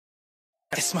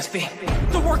This must be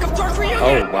the work of Dark Reunion!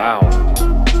 Oh, wow.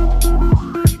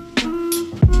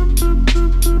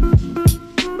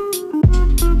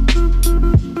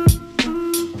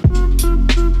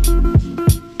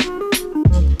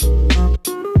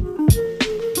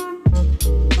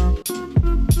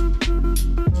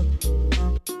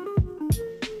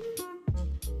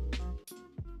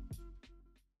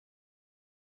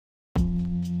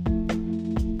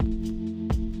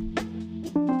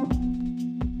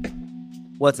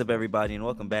 What's up, everybody, and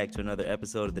welcome back to another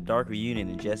episode of the Dark Reunion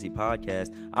and Jesse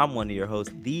podcast. I'm one of your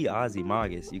hosts, the Ozzy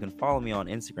Magus. You can follow me on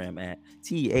Instagram at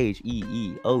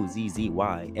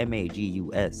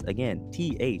TheOzzzyMagus. Again,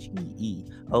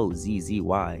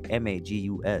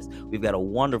 TheOzzzyMagus. We've got a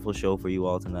wonderful show for you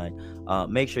all tonight.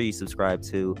 Make sure you subscribe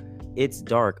to It's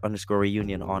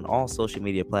Dark_Reunion on all social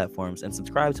media platforms and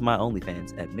subscribe to my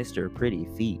OnlyFans at Mr. Pretty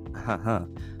Feet.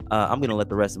 I'm going to let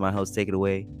the rest of my hosts take it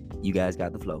away. You guys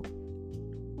got the flow.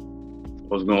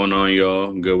 What's going on,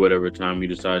 y'all? Good, whatever time you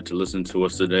decide to listen to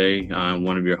us today. I'm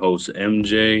one of your hosts,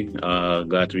 MJ.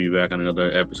 Glad to be back on another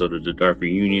episode of the Dark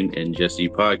Reunion and Jesse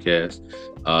podcast.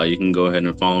 You can go ahead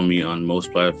and follow me on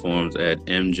most platforms at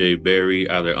MJ Berry,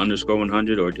 either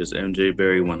 _100 or just MJ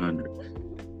Berry 100.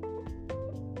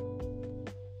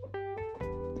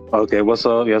 Okay, what's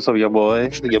up? Yes, up, your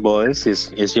boys.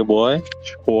 It's your boy,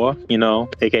 or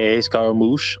aka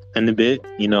Scaramouche in the bit.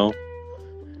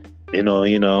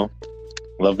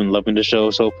 Loving the show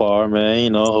so far,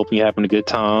 man. Hope you're having a good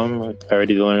time.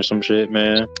 Ready to learn some shit,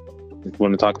 man.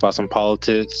 Want to talk about some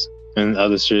politics and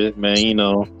other shit, man.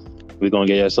 We're gonna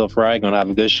get yourself right. Gonna have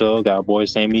a good show. Got our boy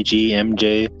Sammy G,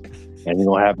 MJ, and we're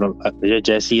gonna have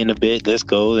Jesse in a bit. Let's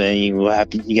go. And you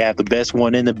have the best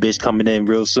one in the bitch coming in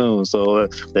real soon. So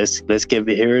let's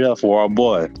hear it up for our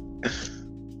boy.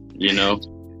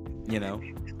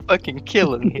 Fucking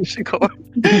killing me, Shakur.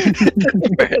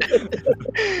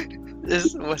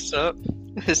 What's up?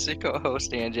 This is your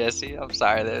co-host, Ann Jesse. I'm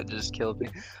sorry that just killed me.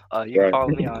 You can follow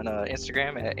me on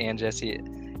Instagram at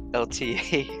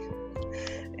AnnJessieLTA.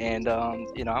 And, I'm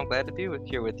glad to be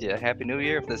here with you. Happy New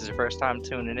Year if this is your first time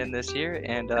tuning in this year.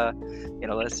 And,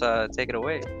 let's take it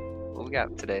away. What we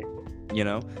got today?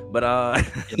 But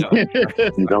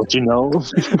Don't you know?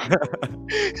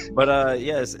 But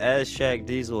yes, as Shaq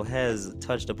Diesel has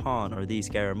touched upon, or the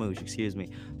Scaramouche, excuse me,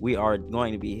 we are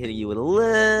going to be hitting you with a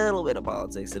little bit of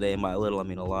politics today. And by little, I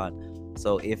mean a lot.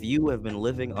 So if you have been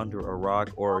living under a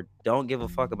rock or don't give a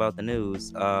fuck about the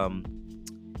news,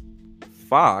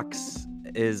 Fox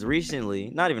is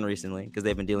not even recently, because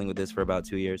they've been dealing with this for about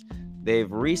 2 years.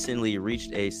 They've recently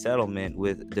reached a settlement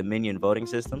with Dominion Voting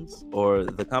Systems, or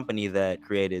the company that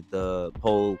created the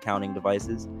poll counting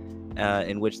devices,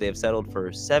 in which they have settled for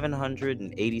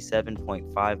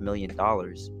 $787.5 million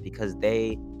because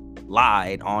they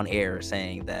lied on air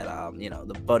saying that,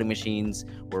 the voting machines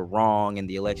were wrong and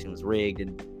the election was rigged.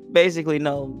 And basically,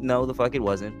 no, the fuck it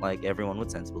wasn't, like everyone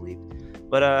with sense believed.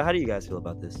 But how do you guys feel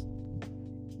about this?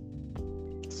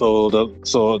 So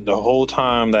the whole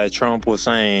time that Trump was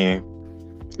saying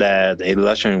that the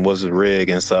election was rigged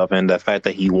and stuff, and the fact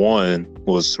that he won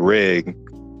was rigged,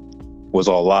 was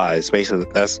all lies. Basically,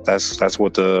 that's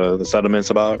what the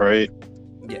settlement's about, right?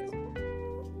 Yes.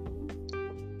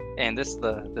 And this is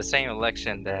the same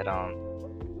election that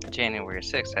January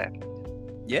 6th happened.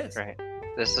 Yes. Right.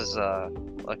 This is a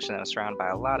election that was surrounded by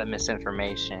a lot of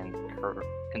misinformation,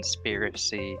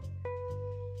 conspiracy,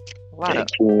 a lot of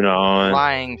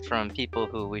lying from people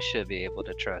who we should be able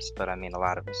to trust. But I mean, a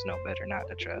lot of us know better not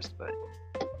to trust. But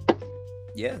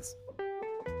yes,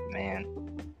 man,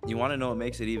 you want to know what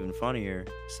makes it even funnier?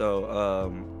 So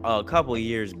a couple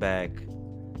years back,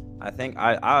 I think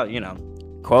I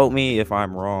quote me if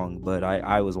I'm wrong, but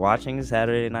I was watching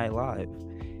Saturday Night Live,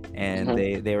 and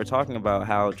they were talking about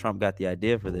how Trump got the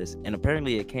idea for this, and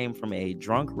apparently it came from a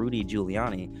drunk Rudy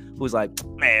Giuliani who was like,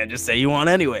 "Man, just say you won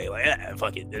anyway. Like,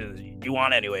 fuck it, you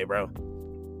won anyway, bro."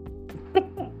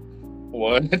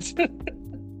 What?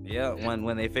 Yeah,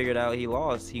 when they figured out he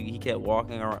lost, he kept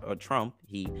walking around. Trump,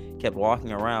 he kept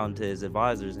walking around to his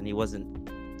advisors, and he wasn't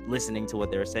listening to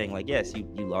what they were saying. Like, yes, you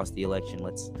lost the election.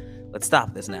 Let's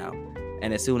stop this now.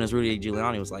 And as soon as Rudy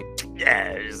Giuliani was like,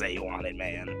 "Yeah, just say you won it,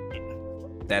 man,"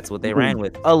 that's what they ran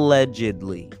with.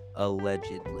 Allegedly.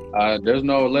 There's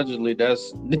no allegedly.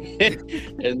 That's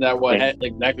isn't that what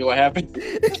exactly what happened?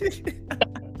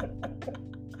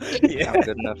 Yeah, not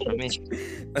good enough for me.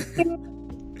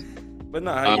 But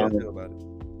no, how do you guys feel about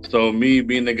it? So me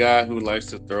being the guy who likes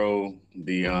to throw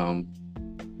the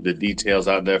details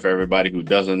out there for everybody who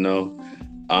doesn't know,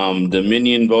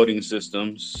 Dominion Voting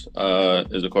Systems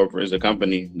is a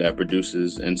company that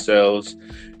produces and sells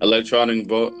electronic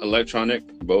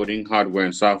voting hardware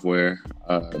and software,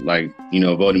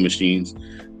 voting machines,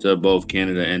 to both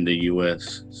Canada and the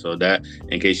U.S. So that,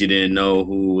 in case you didn't know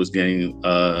who was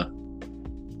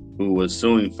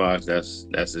suing Fox, that's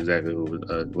exactly who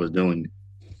was doing it.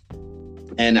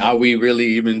 And are we really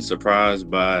even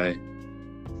surprised by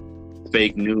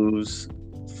fake news?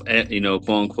 Quote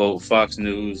unquote Fox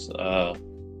News,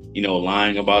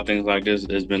 lying about things like this.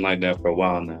 It's been like that for a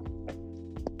while now.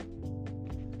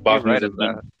 Fox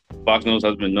News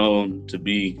has been known to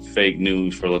be fake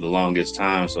news for the longest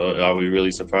time. So are we really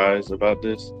surprised about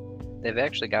this? They've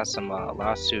actually got some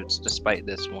lawsuits despite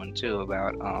this one too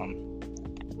about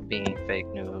being fake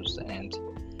news, and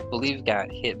I believe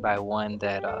got hit by one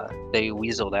that they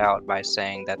weaseled out by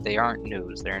saying that they aren't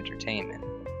news, they're entertainment.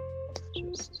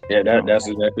 That's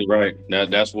exactly right.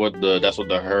 That's what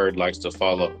the herd likes to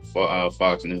follow for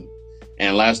Fox News.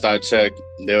 And last I checked,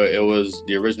 it was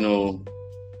the original.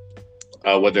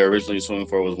 What they're originally suing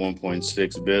for was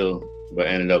 1.6 bill, but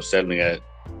ended up settling at,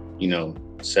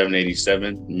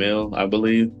 787 mil, I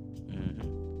believe.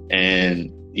 Mm-hmm.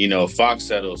 And Fox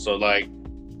settled. So like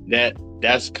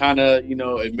that's kind of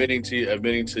admitting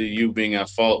to you being at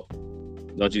fault,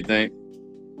 don't you think?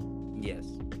 Yes.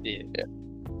 Yeah.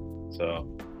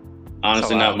 So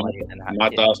honestly, not my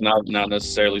thoughts. Not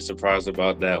necessarily surprised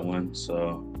about that one.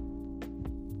 So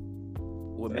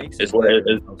what makes it's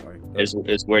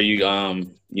where you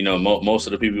most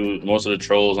of the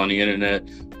trolls on the internet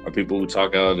are people who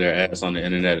talk out of their ass on the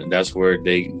internet, and that's where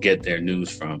they get their news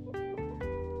from.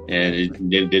 And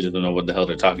they just don't know what the hell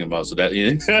they're talking about. So that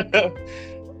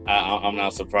I'm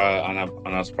not surprised. I'm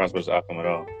not surprised with the outcome at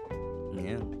all.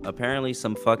 Yeah, apparently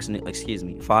some Fox News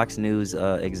executives,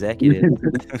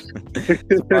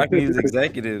 Fox News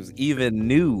executives even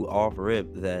knew off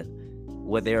rip that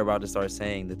what they were about to start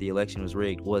saying, that the election was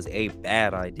rigged, was a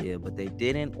bad idea, but they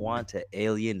didn't want to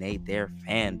alienate their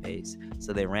fan base,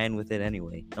 so they ran with it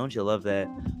anyway. Don't you love that?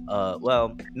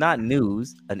 Well, not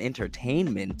news, an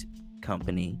entertainment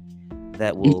company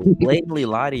that will blatantly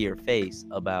lie to your face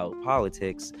about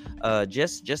politics,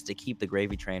 just to keep the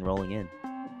gravy train rolling in.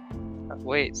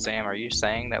 Wait, Sam, are you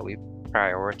saying that we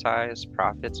prioritize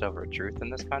profits over truth in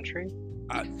this country?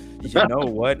 You know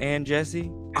what, Aunt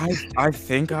Jessie? I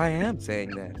think I am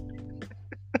saying that.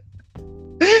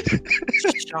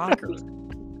 Shocker.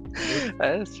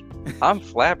 I'm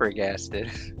flabbergasted.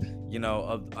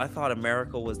 I thought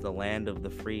America was the land of the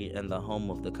free and the home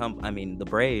of the the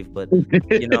brave, but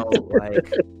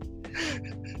like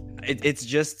it's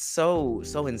just so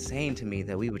insane to me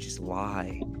that we would just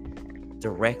lie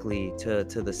directly to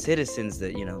the citizens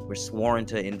that we're sworn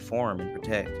to inform and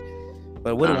protect.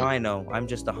 But what do I know? I'm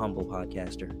just a humble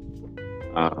podcaster.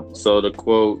 So to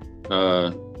quote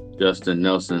Justin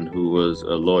Nelson, who was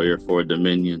a lawyer for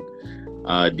Dominion,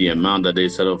 the amount that they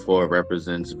settled for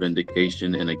represents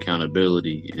vindication and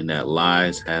accountability, and that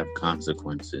lies have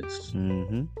consequences.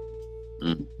 Mm-hmm.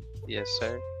 Mm. Yes,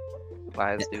 sir.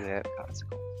 Lies do have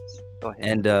consequences. Go ahead.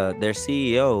 And their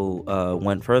CEO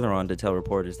went further on to tell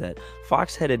reporters that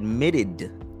Fox had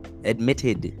admitted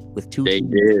with two they T's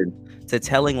did to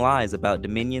telling lies about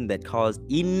Dominion that caused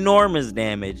enormous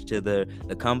damage to the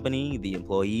company, the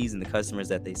employees, and the customers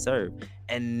that they serve.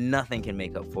 And nothing can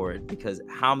make up for it, because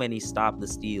how many Stop the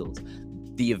Steals,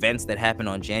 the events that happened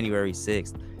on January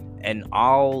 6th, and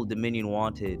all Dominion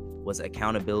wanted was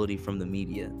accountability from the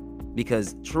media,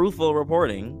 because truthful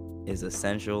reporting is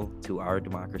essential to our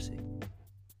democracy.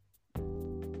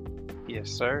 Yes,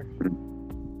 sir.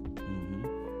 Mm-hmm.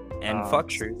 And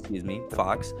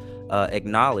Fox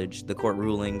acknowledged the court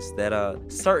rulings that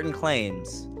certain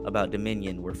claims about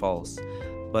Dominion were false,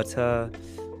 but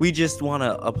we just want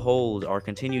to uphold our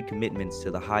continued commitments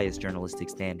to the highest journalistic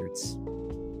standards.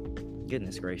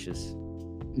 Goodness gracious.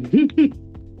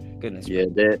 Goodness. Yeah,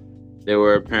 they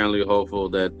were apparently hopeful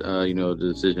that the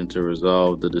decision to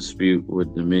resolve the dispute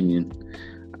with Dominion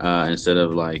instead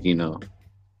of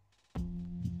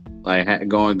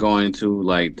going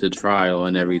to trial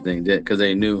and everything, because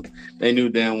they knew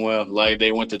damn well, like,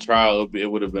 they went to trial, it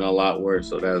would have been a lot worse.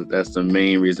 So that's the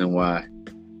main reason why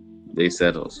they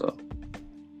settled. So,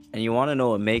 and you want to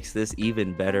know what makes this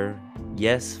even better?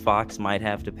 Yes, Fox might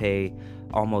have to pay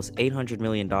almost $800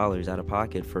 million out of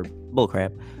pocket for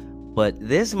bullcrap, but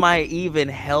this might even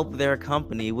help their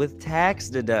company with tax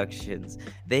deductions.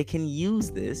 They can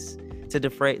use this to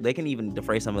defray. They can even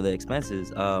defray some of the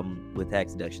expenses with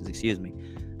tax deductions. Excuse me.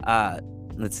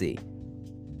 Let's see.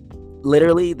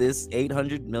 Literally, this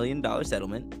 $800 million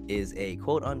settlement is a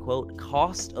quote unquote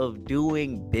cost of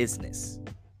doing business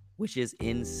which is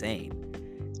insane.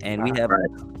 And we have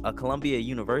a Columbia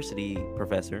University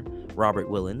professor, Robert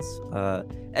Willens,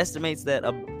 estimates that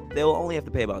they'll only have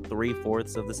to pay about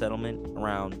 3/4 of the settlement,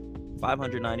 around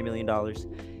 $590 million.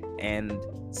 And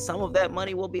some of that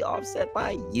money will be offset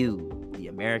by you, the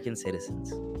American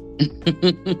citizens.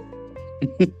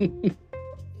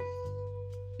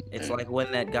 It's like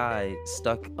when that guy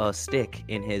stuck a stick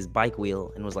in his bike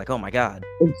wheel and was like, oh my God,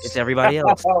 it's everybody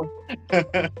else.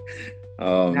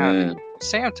 Oh, man.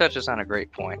 Sam touches on a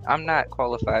great point. I'm not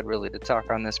qualified really to talk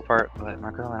on this part, but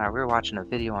my girl and I, we were watching a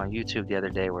video on YouTube the other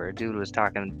day where a dude was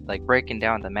talking, like breaking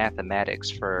down the mathematics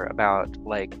for about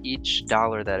like each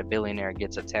dollar that a billionaire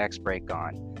gets a tax break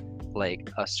on, like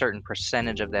a certain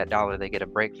percentage of that dollar they get a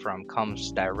break from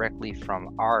comes directly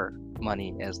from our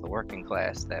money as the working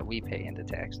class that we pay into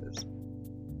taxes.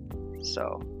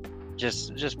 So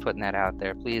just putting that out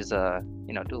there. Please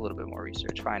do a little bit more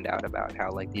research, find out about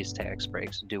how like these tax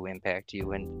breaks do impact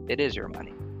you, and it is your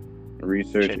money.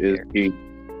 Research is key.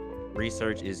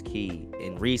 Research is key.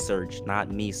 In research,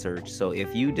 not me search. So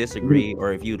if you disagree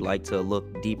or if you'd like to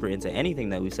look deeper into anything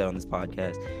that we've said on this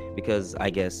podcast, because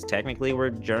I guess technically we're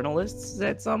journalists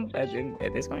at this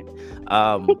point,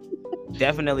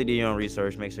 definitely do your own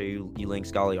research. Make sure you link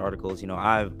scholarly articles.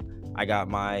 I got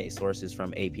my sources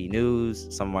from AP News,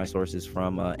 some of my sources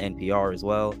from NPR as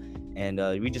well. And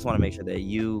we just want to make sure that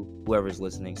whoever's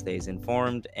listening, stays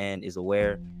informed and is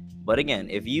aware. But again,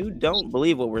 if you don't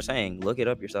believe what we're saying, look it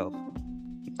up yourself.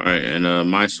 All right. And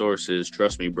my source is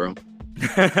Trust Me, Bro.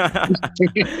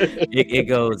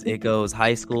 it goes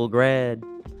high school grad,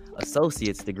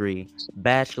 associate's degree,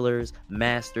 bachelor's,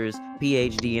 master's,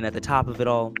 PhD, and at the top of it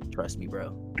all, Trust Me,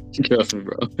 Bro. Trust me,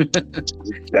 bro.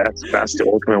 That's the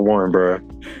ultimate one, bro.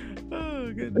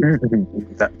 Oh, goodness.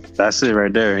 That's it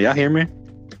right there. Y'all hear me?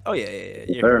 Oh yeah.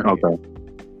 Okay.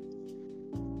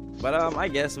 But I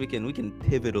guess we can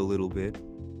pivot a little bit.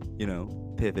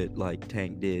 Pivot like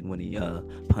Tank did when he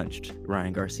punched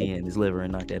Ryan Garcia in his liver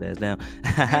and knocked that ass down.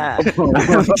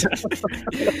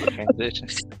 Transition.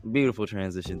 Beautiful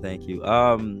transition, thank you.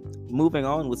 Moving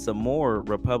on with some more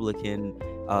Republican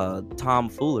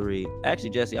tomfoolery. Actually,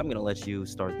 Jesse, I'm gonna let you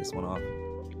start this one off.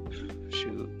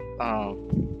 Shoot.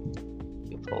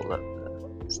 You pull up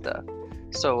the stuff.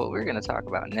 So what we're gonna talk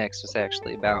about next is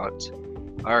actually about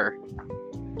our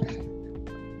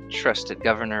trusted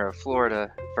governor of Florida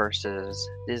versus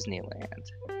Disneyland.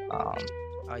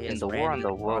 In the war on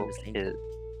the world,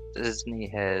 Disney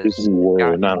has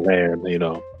world, not land,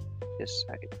 his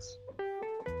sites.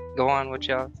 Go on, what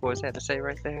y'all boys had to say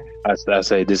right there. I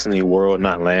say Disney World,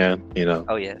 not land.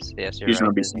 Oh yes, you're He's right.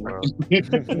 gonna be Disney World.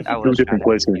 Two different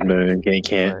places, man.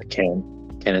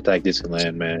 Can't attack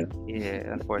Disneyland, man.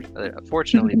 Yeah,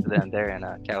 unfortunately for them, they're in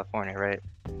California, right?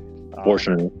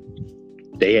 Fortunately,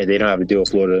 they don't have to deal with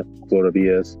Florida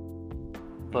BS.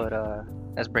 But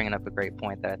that's bringing up a great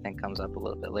point that I think comes up a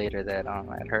little bit later. That I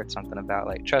had heard something about,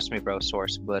 like, Trust Me, Bro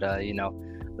source, but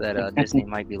that Disney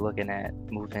might be looking at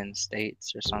moving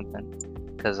states or something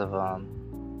because of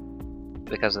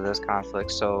this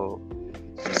conflict. So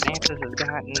DeSantis has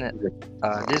gotten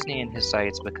Disney in his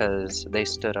sights because they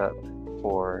stood up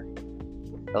for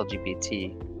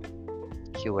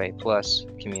LGBTQA plus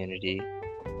community,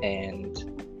 and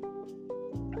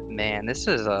man, this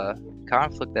is a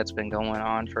conflict that's been going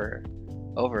on for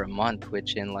over a month,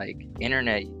 which in like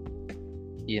internet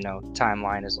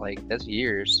timeline is like, that's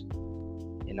years.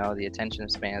 The attention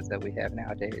spans that we have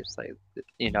nowadays, like,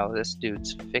 this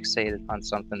dude's fixated on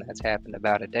something that's happened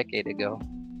about a decade ago.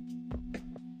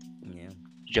 Yeah,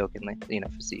 jokingly,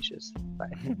 facetious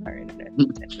by our internet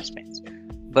attention spans.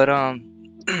 But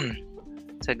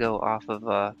to go off of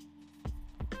one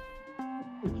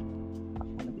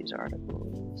of these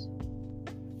articles,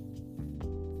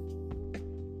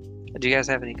 do you guys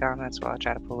have any comments while I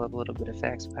try to pull up a little bit of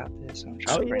facts about this? I'm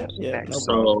trying to bring up some facts.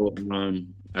 So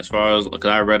as far as,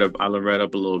 because I read up a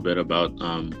little bit about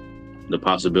the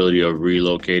possibility of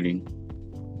relocating,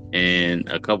 and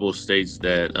a couple of states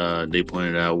that they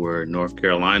pointed out were North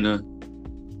Carolina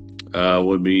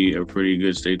would be a pretty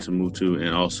good state to move to,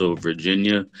 and also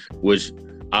Virginia, which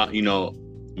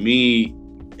me,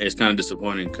 it's kind of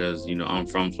disappointing because I'm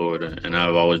from Florida and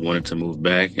I've always wanted to move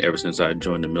back. Ever since I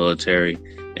joined the military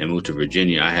and moved to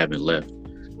Virginia, I haven't left.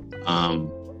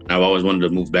 I've always wanted to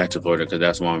move back to Florida because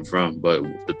that's where I'm from. But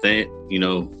the thing,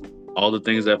 all the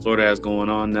things that Florida has going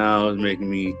on now is making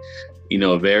me,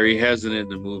 very hesitant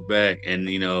to move back. And,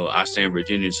 I stay in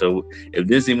Virginia. So if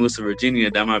Disney moves to Virginia,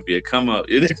 that might be a come up.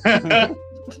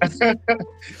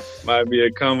 Might be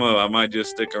a come up. I might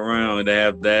just stick around. They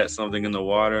have that, something in the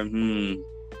water.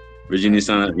 Virginia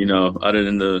sound, other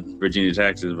than the Virginia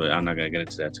taxes, but I'm not gonna get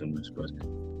into that too much. But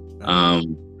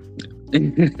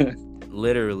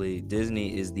literally,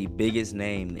 Disney is the biggest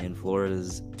name in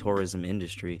Florida's tourism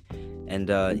industry, and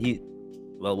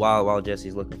while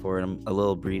Jesse's looking for it, a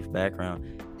little brief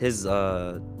background. His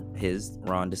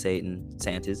Ron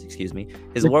DeSantis, excuse me,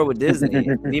 his war with Disney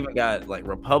even got like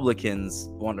Republicans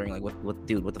wondering like, what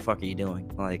dude, what the fuck are you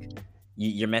doing? Like,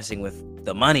 you're messing with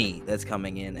the money that's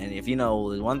coming in, and if you know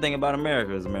one thing about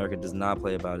America is America does not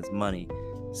play about its money.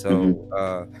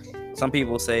 So some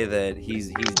people say that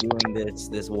he's doing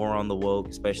this war on the woke,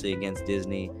 especially against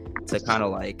Disney, to kind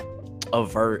of like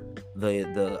avert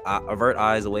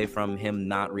eyes away from him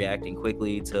not reacting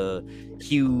quickly to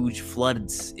huge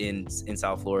floods in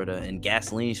South Florida and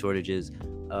gasoline shortages.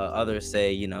 Others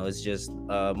say it's just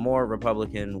more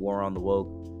Republican war on the woke,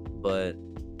 but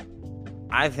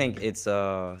I think it's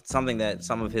something that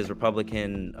some of his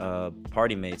Republican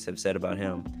party mates have said about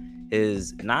him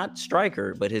is not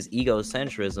Stryker, but his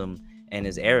egocentrism and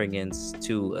his arrogance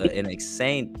to an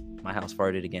insane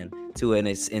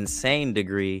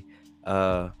degree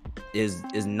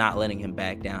is not letting him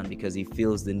back down because he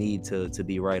feels the need to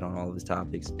be right on all of his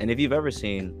topics. And if you've ever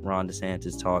seen Ron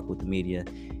DeSantis talk with the media,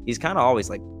 he's kind of always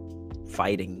like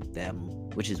fighting them,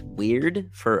 which is weird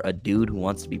for a dude who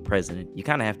wants to be president. You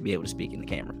kind of have to be able to speak in the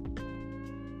camera.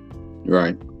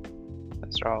 Right.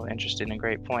 Those are all interesting and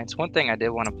great points. One thing I did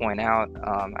want to point out,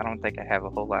 I don't think I have a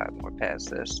whole lot more past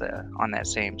this on that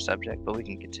same subject, but we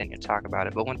can continue to talk about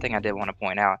it. But one thing I did want to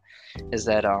point out is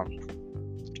that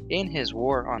in his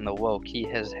war on the woke, he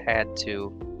has had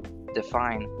to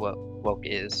define what woke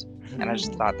is. And I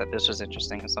just thought that this was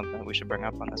interesting and something that we should bring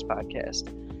up on this podcast.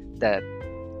 That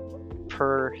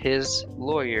per his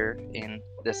lawyer in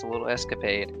this little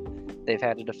escapade, they've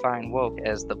had to define woke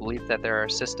as the belief that there are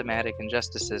systematic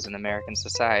injustices in American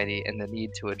society and the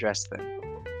need to address them.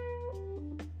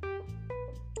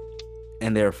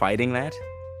 And they're fighting that?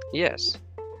 Yes.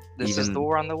 This is the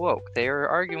war on the woke. They are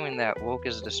arguing that woke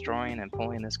is destroying and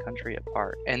pulling this country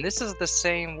apart. And this is the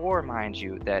same war, mind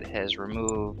you, that has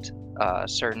removed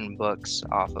certain books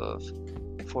off of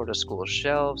Florida school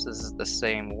shelves. This is the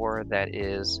same war that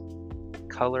is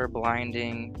color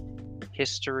blinding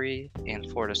history in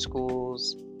Florida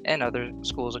schools and other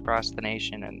schools across the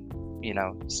nation,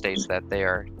 and states that they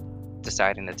are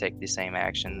deciding to take the same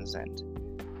actions. And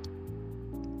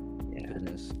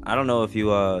goodness, I don't know if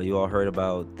you all heard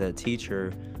about the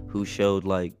teacher who showed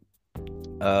like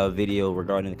a video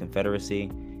regarding the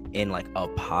Confederacy in like a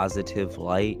positive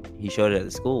light. He showed it at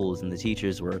the schools, and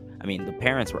the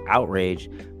parents were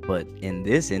outraged. But in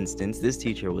this instance, this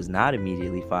teacher was not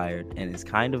immediately fired and is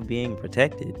kind of being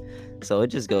protected. So it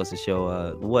just goes to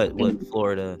show what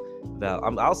Florida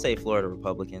I'll say Florida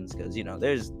Republicans, because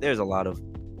there's a lot of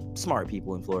smart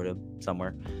people in Florida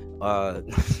somewhere.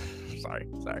 Sorry.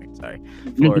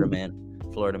 Florida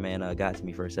man got to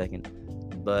me for a second.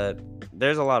 But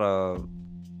there's a lot of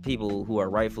people who are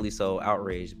rightfully so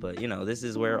outraged. But this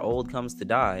is where old comes to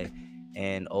die,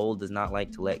 and old does not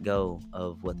like to let go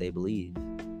of what they believe.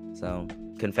 So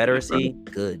Confederacy,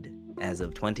 good as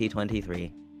of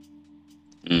 2023.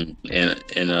 And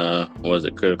was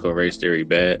it critical race theory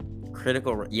bad?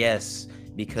 Yes,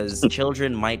 because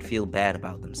children might feel bad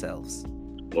about themselves.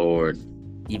 Lord.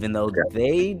 Even though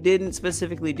they didn't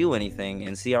specifically do anything,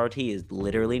 and CRT is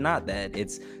literally not that.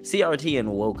 It's CRT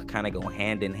and woke kind of go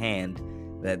hand in hand.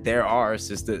 That there are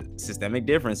systemic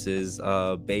differences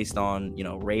based on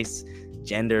race,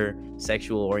 gender,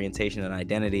 sexual orientation, and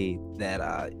identity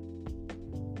that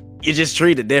you just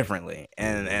treat it differently,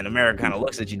 and America kind of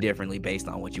looks at you differently based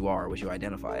on what you are, what you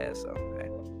identify as. So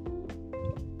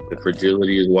the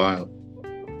fragility is wild.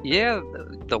 Yeah,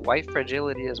 the white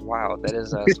fragility is wild. That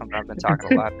is something I've been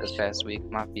talking a lot this past week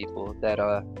with my people. That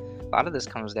a lot of this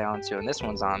comes down to, and this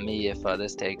one's on me if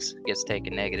this gets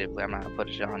taken negatively. I'm not gonna put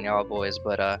it on y'all boys,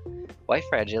 but white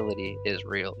fragility is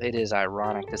real. It is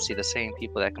ironic to see the same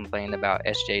people that complain about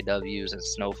SJWs and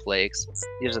snowflakes.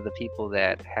 These are the people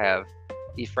that have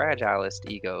the fragilest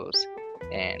egos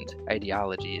and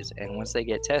ideologies, and once they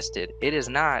get tested, it is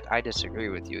not I disagree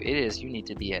with you, it is you need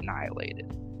to be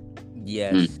annihilated.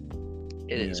 Yes.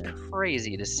 It is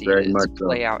crazy to see this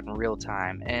play out in real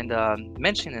time. And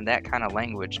mentioning that kind of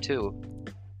language too,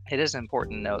 it is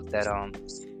important to note that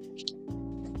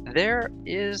there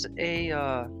is a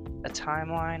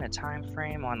timeline, a time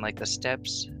frame on like the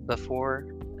steps before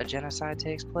a genocide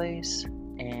takes place,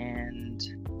 and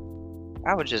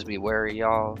I would just be wary,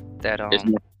 y'all, that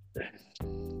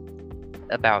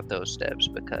about those steps,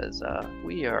 because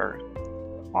we are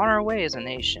on our way as a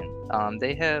nation.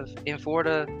 They have in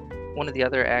Florida, one of the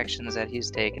other actions that he's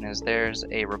taken is there's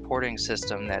a reporting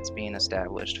system that's being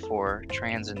established for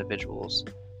trans individuals.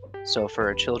 So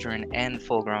for children and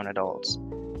full-grown adults.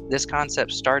 This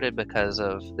concept started because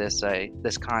of this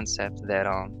concept that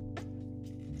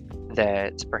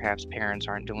that perhaps parents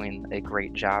aren't doing a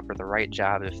great job or the right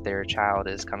job if their child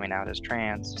is coming out as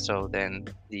trans. So then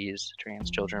these trans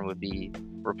children would be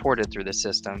reported through the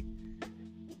system.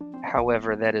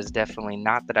 However, that is definitely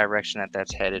not the direction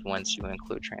that's headed once you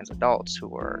include trans adults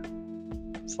who are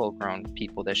full-grown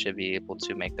people that should be able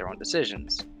to make their own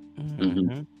decisions.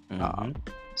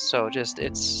 So just,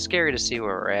 it's scary to see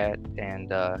where we're at, and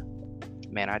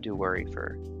man, I do worry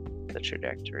for the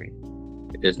trajectory.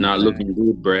 It's not looking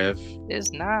good, bruv.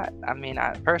 It's not. I mean,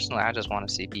 I just want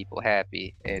to see people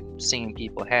happy, and seeing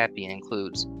people happy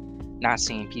includes not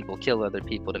seeing people kill other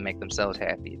people to make themselves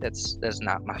happy. That's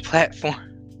not my platform.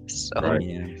 So,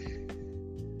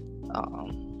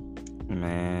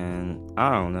 man,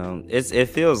 I don't know. It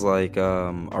feels like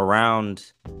around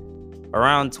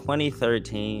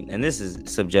 2013, and this is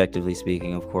subjectively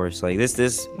speaking, of course. Like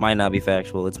this might not be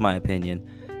factual. It's my opinion.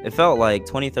 It felt like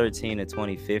 2013 to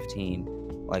 2015,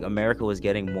 like America was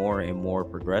getting more and more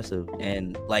progressive,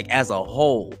 and like as a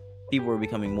whole, people were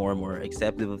becoming more and more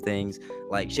accepting of things.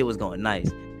 Like shit was going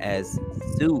nice.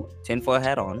 Tinfoil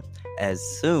hat on, as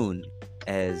soon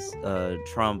as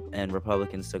Trump and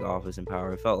Republicans took office in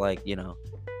power, it felt like, you know,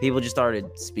 people just started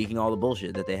speaking all the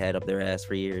bullshit that they had up their ass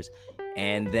for years.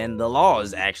 And then the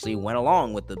laws actually went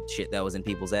along with the shit that was in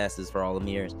people's asses for all them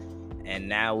years. And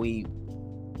now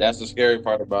that's the scary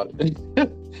part about it.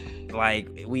 like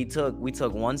we took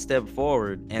one step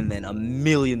forward, and then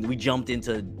we jumped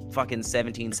into fucking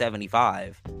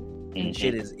 1775. And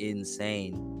shit is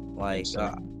insane. Like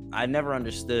I never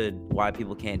understood why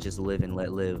people can't just live and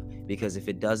let live, because if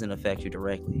it doesn't affect you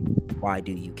directly, why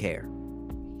do you care?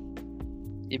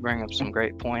 You bring up some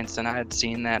great points, and I had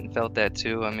seen that and felt that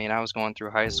too. I mean, I was going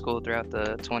through high school throughout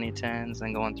the 2010s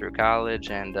and going through college,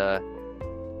 and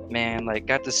man, like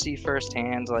got to see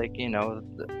firsthand, like, you know,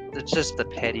 just the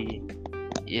petty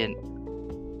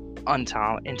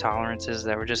intolerances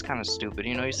that were just kind of stupid.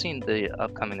 You know, you've seen the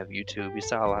upcoming of YouTube. You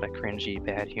saw a lot of cringy,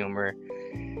 bad humor.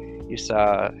 You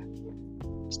saw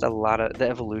just a lot of the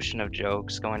evolution of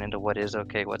jokes going into what is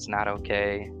okay, what's not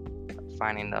okay,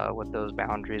 finding what those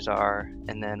boundaries are,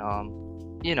 and then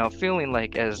you know, feeling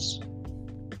like as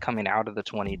coming out of the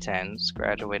 2010s,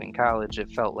 graduating college,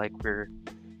 it felt like we're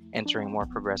entering more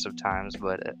progressive times.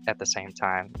 But at the same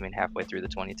time, I mean, halfway through the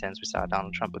 2010s, we saw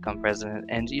Donald Trump become president,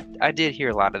 and I did hear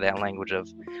a lot of that language of,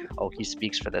 oh, he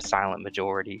speaks for the silent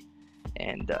majority,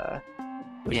 and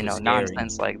you know,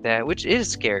 nonsense like that, which is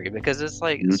scary, because it's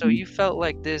like, so you felt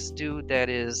like this dude that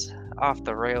is off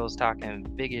the rails talking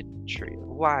bigotry,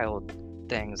 wild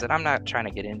things that I'm not trying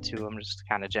to get into. I'm just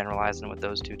kind of generalizing with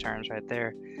those two terms right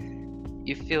there.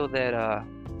 You feel that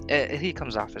he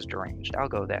comes off as deranged. I'll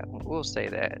go that one. We'll say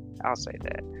that. I'll say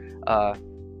that. I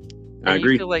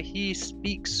agree. You feel like he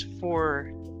speaks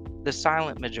for the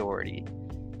silent majority,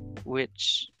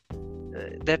 which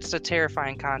that's a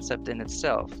terrifying concept in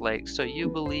itself. Like, so you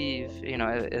believe, you know,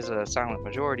 as a silent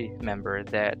majority member,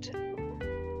 that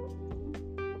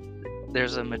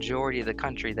there's a majority of the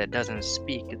country that doesn't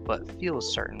speak but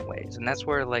feels certain ways, and that's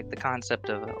where, like, the concept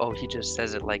of, oh, he just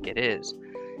says it like it is,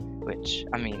 which,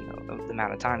 I mean, the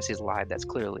amount of times he's lied, that's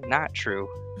clearly not true.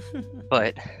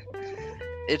 But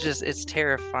it's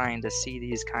terrifying to see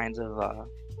these kinds of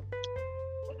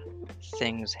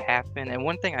things happen. And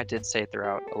one thing I did say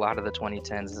throughout a lot of the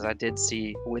 2010s is I did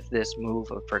see, with this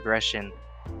move of progression,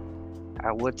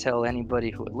 I would tell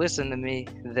anybody who would listen to me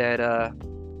that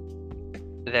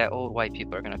that old white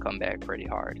people are going to come back pretty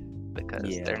hard,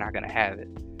 because they're not going to have it.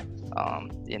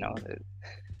 You know,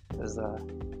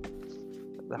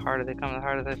 the harder they come, the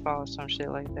harder they fall, some shit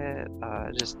like that.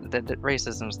 Just that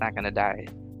racism's not going to die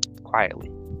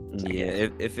quietly. Yeah,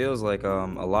 it feels like a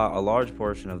large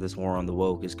portion of this war on the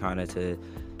woke is kind of to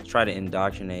try to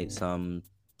indoctrinate some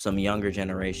younger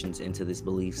generations into this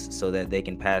beliefs, so that they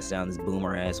can pass down this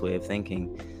boomer ass way of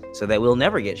thinking, so that we'll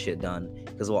never get shit done,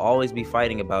 because we'll always be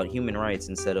fighting about human rights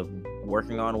instead of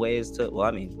working on ways to, well,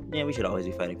 I mean, yeah, we should always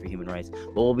be fighting for human rights,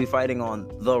 but we'll be fighting on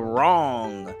the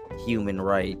wrong human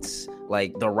rights,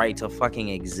 like the right to fucking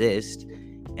exist.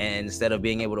 And instead of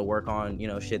being able to work on, you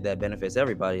know, shit that benefits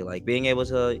everybody, like being able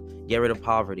to get rid of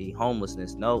poverty,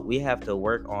 homelessness, no, we have to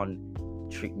work on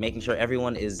making sure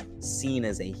everyone is seen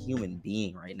as a human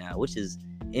being right now, which is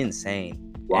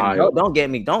insane. Wow. Don't get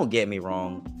me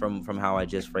wrong from how I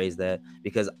just phrased that,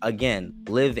 because again,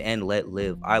 live and let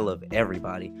live. I love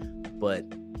everybody, but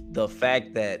the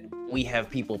fact that we have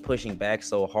people pushing back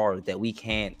so hard that we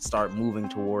can't start moving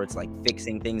towards like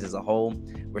fixing things as a whole.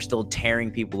 We're still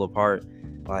tearing people apart.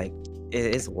 Like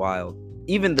it's wild.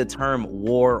 Even the term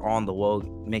 "war on the woke"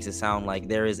 makes it sound like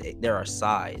there are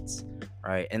sides,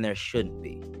 right? And there shouldn't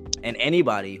be. And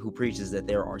anybody who preaches that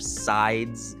there are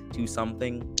sides to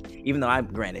something, even though I'm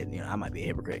granted, I might be a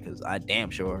hypocrite because I damn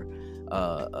sure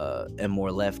am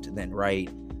more left than right,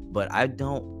 but I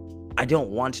don't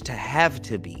want to have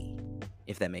to be,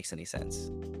 if that makes any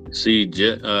sense. See,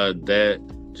 that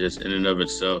just in and of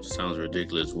itself sounds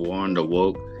ridiculous. War on the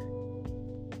woke.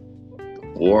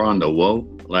 War on the woke.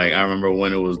 Like I remember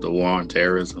when it was the war on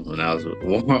terrorism, and I was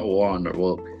war on the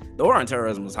woke. The war on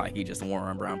terrorism was high key just a war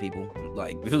on brown people.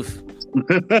 Like, oof.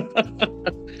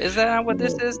 Is that not what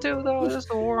this is too, though? Is this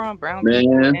a war on brown Man,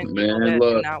 people and people man, that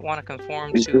look. do not want to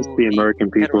conform It's to just the American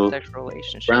people. heterosexual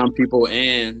relationship? Brown people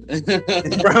and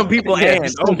Brown people and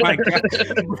Yes. oh my god,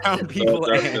 brown people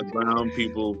the and brown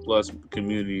people plus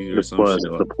community or The some plus,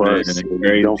 shit. the plus. Man,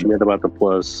 crazy. Don't forget about the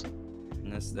plus.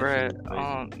 that's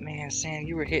Bruh, man, Sam,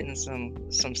 you were hitting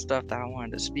some stuff that I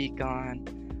wanted to speak on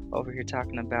over here,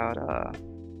 talking about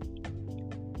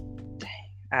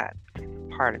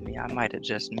pardon me, I might have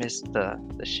just missed the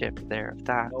ship there of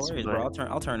thoughts. No worries, but- bro.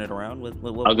 I'll turn it around with I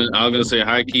was gonna say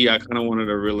high key. I kind of wanted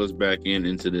to reel us back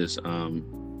into this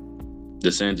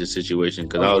DeSantis situation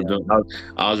because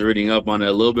I was reading up on it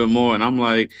a little bit more, and I'm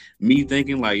like me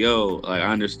thinking like, yo, like I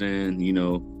understand,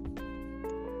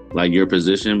 like your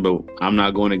position, but I'm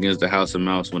not going against the House of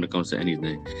Mouse when it comes to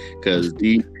anything, because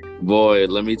boy,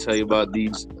 let me tell you about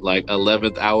these like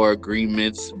 11th hour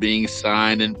agreements being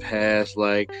signed and passed.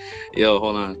 Like, yo,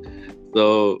 hold on.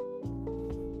 So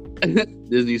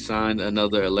Disney signed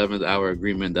another 11th hour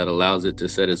agreement that allows it to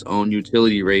set its own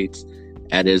utility rates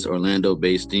at its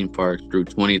Orlando-based theme park through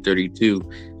 2032,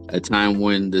 a time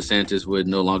when DeSantis would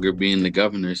no longer be in the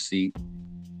governor's seat.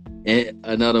 And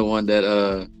another one that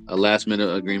a last-minute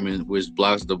agreement which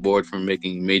blocks the board from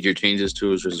making major changes to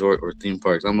his resort or theme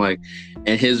parks. I'm like,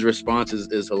 and his response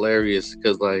is hilarious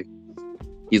because like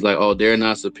he's like, oh, they're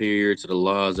not superior to the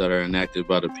laws that are enacted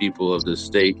by the people of the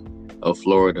state of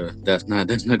Florida. That's not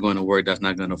going to work. That's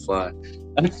not going to fly.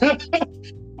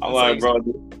 I'm like, bro.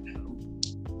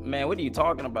 Man, what are you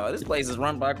talking about? This place is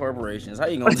run by corporations. How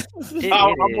you gonna? It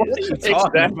What are you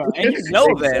talking about? And you know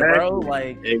that, bro.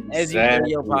 Like, as you fill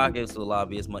your pockets with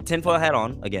lobbyist money, tinfoil hat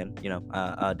on. Again,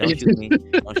 don't shoot me.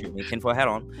 Don't shoot me. Tinfoil hat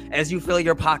on. As you fill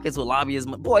your pockets with lobbyist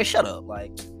money, boy, shut up.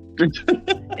 Like,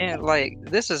 And like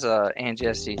this is a Aunt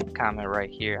Jessie comment right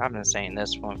here. I've been saying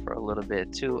this one for a little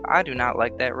bit too. I do not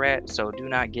like that rat, so do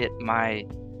not get my,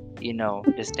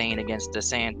 disdain against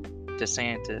DeSantis.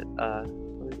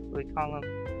 What do we call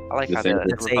him? I like how the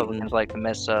Republicans like to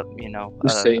mess up,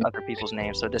 other people's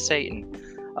names. So DeSatan,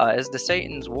 as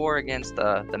DeSatan's war against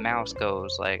the mouse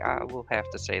goes, like I will have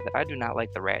to say that I do not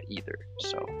like the rat either.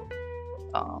 So,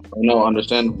 no,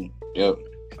 understandable. Yep.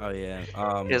 oh yeah.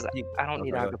 Because I don't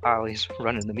need alcopolis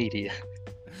running the media.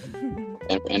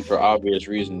 And for obvious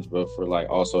reasons, but for like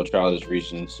also childish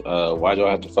reasons. Why do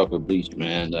I have to fuck with Bleach,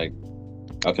 man? Like,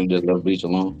 I can just let Bleach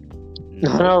alone.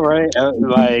 All right,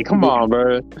 like, come on,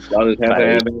 bro. Like,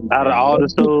 out of all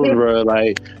the shows, bro,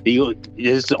 like,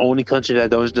 it's the only country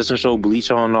that doesn't show Bleach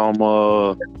on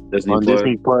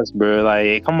Disney Plus, bro.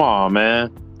 Like, come on,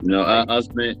 man. Us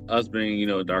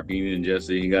being Darker Union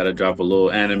Jesse, you got to drop a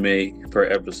little anime per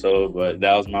episode, but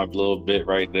that was my little bit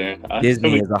right there.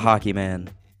 Disney is a hockey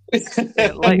man.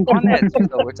 Like on that too,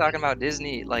 though, we're talking about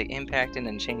Disney like impacting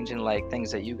and changing like things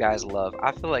that you guys love.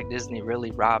 I feel like Disney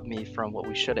really robbed me from what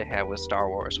we should have had with Star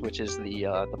Wars, which is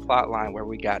the plot line where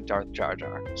we got Darth Jar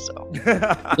Jar. So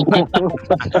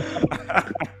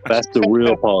that's the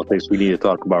real politics we need to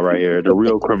talk about right here. The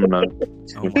real criminal.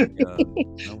 Oh my god.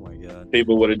 Oh my god.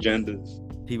 People with agendas.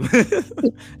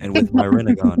 And with my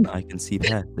Renegon, I can see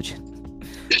past the agenda.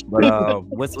 But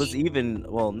what's even,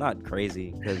 well, not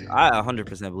crazy, because I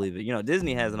 100% believe it.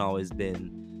 Disney hasn't always been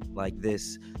like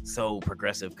this so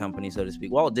progressive company, so to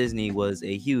speak. Walt Disney was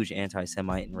a huge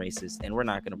anti-Semite and racist, and we're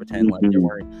not going to pretend like there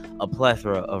weren't a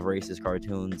plethora of racist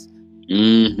cartoons.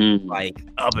 Like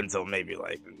up until maybe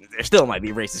like there still might be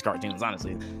racist cartoons.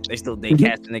 Honestly, they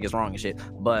cast the niggas wrong and shit.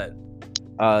 But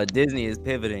Disney is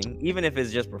pivoting, even if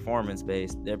it's just performance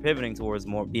based. They're pivoting towards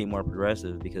being more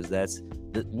progressive, because that's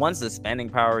once the spending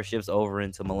power shifts over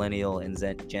into millennial and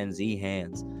Gen Z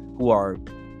hands, who are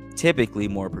typically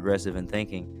more progressive in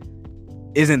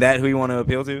thinking. Isn't that who you want to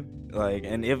appeal to? Like,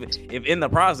 and if in the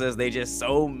process they just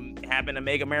so happen to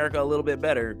make America a little bit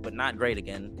better, but not great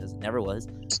again, because it never was.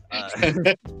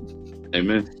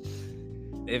 Amen.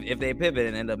 If they pivot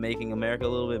and end up making America a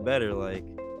little bit better, like,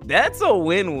 That's a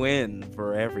win-win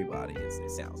for everybody.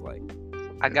 It sounds like.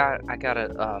 I got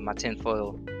my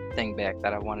tinfoil thing back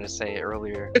that I wanted to say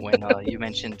earlier when you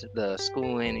mentioned the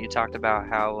schooling. You talked about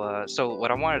how. So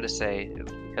what I wanted to say,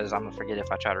 because I'm gonna forget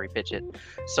if I try to repitch it.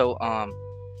 So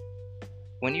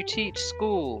when you teach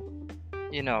school,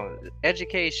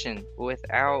 education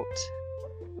without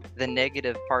the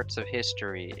negative parts of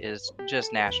history is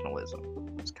just nationalism.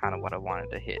 It's kind of what I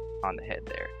wanted to hit on the head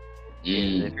there.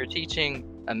 If you're teaching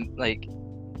like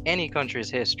any country's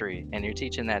history and you're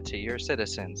teaching that to your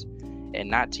citizens and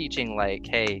not teaching like,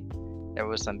 hey, there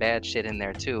was some bad shit in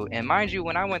there too. And mind you,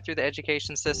 when I went through the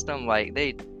education system, like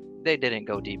they didn't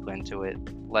go deep into it.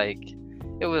 Like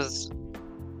it was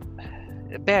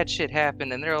bad shit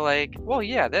happened and they're like, well,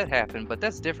 yeah, that happened, but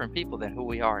that's different people than who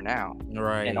we are now.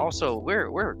 Right. And also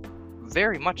we're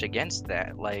very much against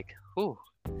that. Like who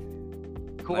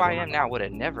Like, I am now would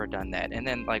have never done that. And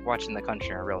then like watching the country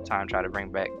in real time try to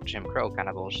bring back Jim Crow kind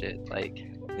of bullshit, like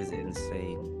is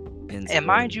insane. And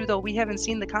mind you though, we haven't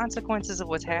seen the consequences of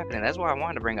what's happening. That's why I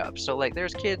wanted to bring up. So like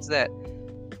there's kids that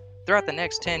throughout the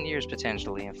next 10 years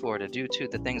potentially in Florida, due to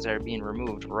the things that are being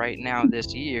removed right now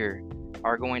this year,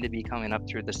 are going to be coming up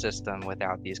through the system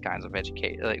without these kinds of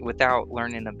education, like without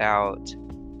learning about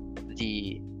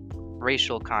the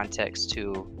racial context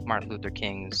to Martin Luther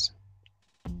King's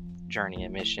journey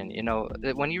and mission.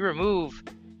 When you remove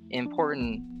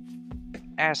important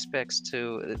aspects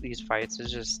to these fights,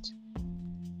 it's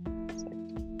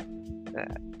like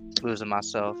losing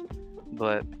myself.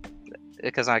 But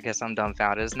because I guess I'm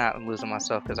dumbfounded. It's not losing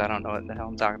myself because I don't know what the hell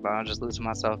I'm talking about. I'm just losing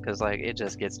myself because like it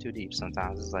just gets too deep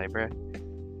sometimes. It's like, bruh,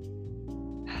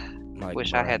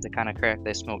 wish I had the kind of crack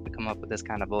they smoke to come up with this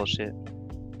kind of bullshit.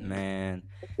 Man.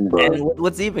 Bro. And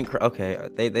what's even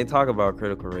they talk about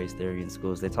critical race theory in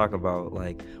schools. They talk about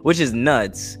like, which is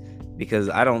nuts because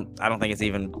I don't think it's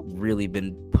even really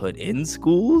been put in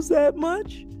schools that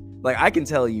much. Like I can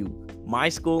tell you my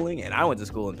schooling, and I went to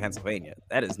school in Pennsylvania.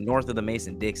 That is north of the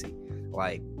Mason-Dixie.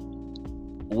 Like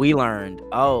we learned,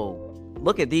 oh,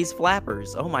 look at these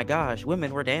flappers. Oh my gosh,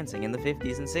 women were dancing in the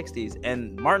 50s and 60s,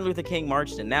 and Martin Luther King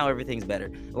marched, and now everything's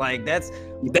better. Like that's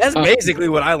basically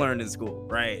what I learned in school,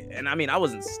 right? And I mean, I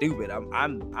wasn't stupid.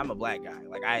 I'm a black guy.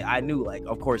 Like I knew, like,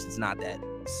 of course it's not that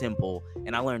simple,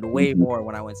 and I learned way more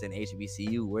when I went to an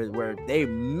HBCU where they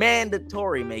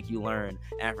mandatory make you learn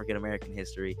African American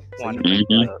history. So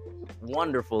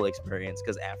wonderful experience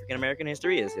because African American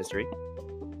history is history,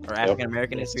 or African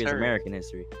American history is American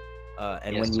history.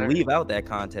 And when you leave out that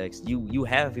context, you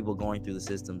have people going through the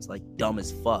systems like dumb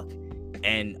as fuck.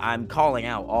 And I'm calling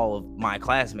out all of my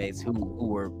classmates who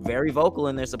were very vocal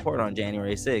in their support on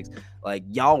January 6th. Like,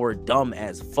 y'all were dumb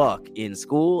as fuck in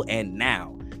school and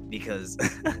now. Because,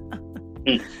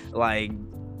 like,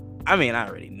 I mean, I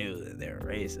already knew that they were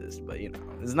racist. But,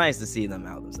 it's nice to see them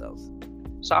out themselves.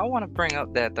 So I want to bring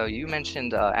up that, though. You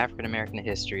mentioned African American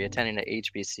history, attending the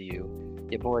HBCU.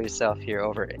 Your boy yourself here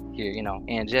over here,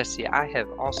 and Jesse, I have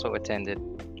also attended,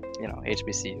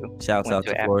 HBCU. Shouts out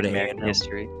to Florida African American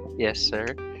history. Yes, sir.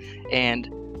 And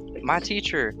my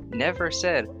teacher never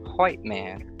said white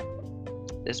man.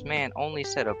 This man only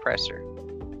said oppressor.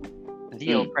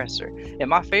 The oppressor. And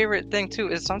my favorite thing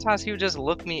too is sometimes he would just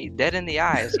look me dead in the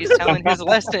eyes. He's telling his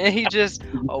lesson and he just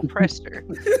oppressor.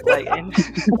 Like, and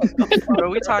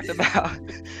we talked about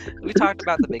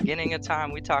the beginning of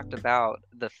time. We talked about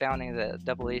the founding of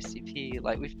the NAACP.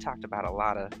 Like, we've talked about a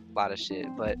lot of shit,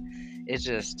 but it's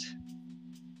just,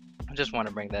 I just want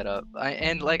to bring that up.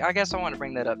 And like, I guess I want to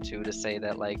bring that up too, to say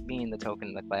that like being the token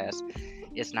in the class,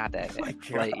 it's not that bad.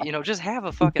 Like, just have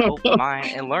a fucking open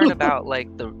mind and learn about like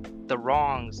the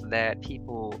wrongs that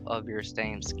people of your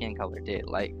same skin color did.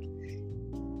 Like,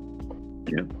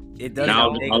 yeah, it doesn't. Now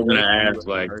I was gonna ask,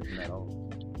 like,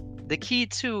 the key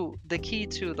to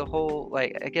the whole,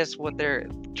 like, I guess what they're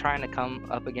trying to come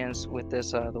up against with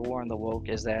this the war on the woke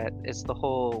is that it's the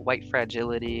whole white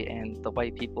fragility and the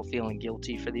white people feeling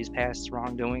guilty for these past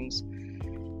wrongdoings.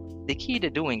 The key to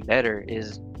doing better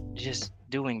is just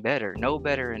doing better, know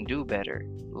better, and do better.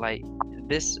 Like,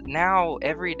 this now,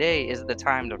 every day is the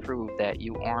time to prove that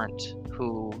you aren't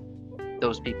who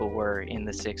those people were in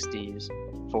the 60s,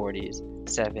 40s,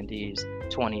 70s,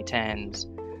 2010s.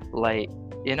 Like,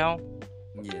 Yes.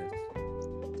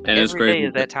 And every it's crazy day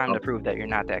is that time to prove that you're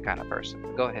not that kind of person.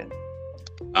 Go ahead.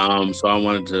 So I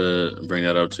wanted to bring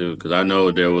that up too, because I know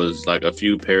there was like a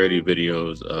few parody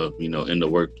videos of, in the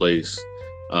workplace,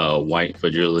 white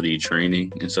fragility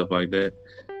training and stuff like that.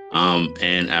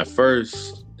 And at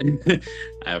first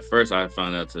I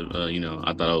found out to,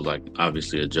 I thought it was like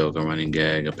obviously a joke, a running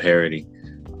gag, a parody.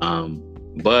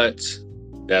 But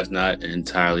that's not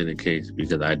entirely the case,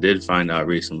 because I did find out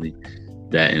recently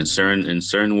that in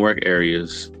certain work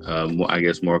areas, I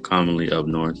guess more commonly up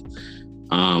north,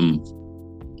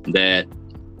 that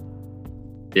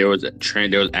there was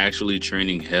actually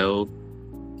training held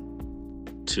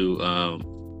to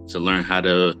learn how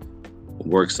to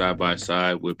work side by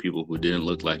side with people who didn't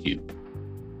look like you.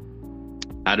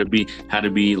 How to be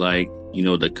like,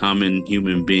 the common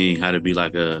human being, how to be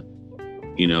like a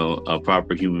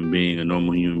proper human being, a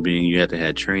normal human being. You have to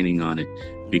have training on it,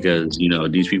 because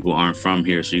these people aren't from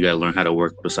here, so you got to learn how to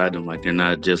work beside them like they're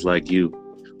not just like you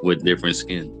with different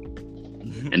skin.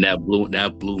 And that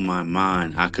blew my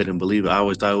mind. I couldn't believe it. I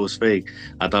always thought it was fake.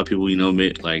 I thought people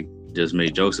just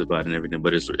made jokes about it and everything,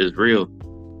 but it's real,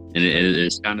 and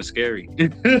it's kind of scary.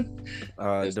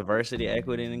 Diversity,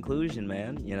 equity, and inclusion,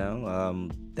 man.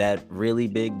 That really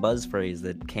big buzz phrase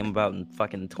that came about in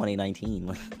fucking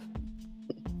 2019.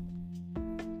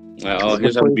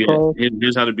 Here's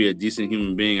how to be a decent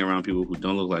human being around people who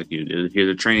don't look like you. Here's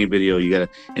a training video.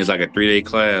 It's like a 3-day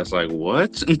class. Like,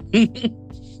 what?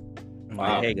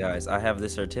 Wow. Hey guys, I have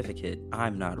this certificate.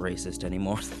 I'm not racist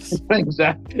anymore.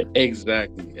 Exactly.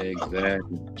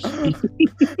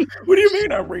 What do you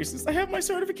mean I'm racist? I have my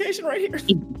certification right here.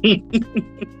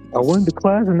 I went to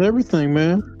class and everything,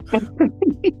 man.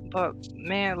 But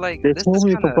man, like, they this told is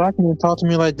me kinda... if a black man talk to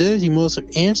me like this, he must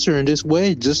answer in this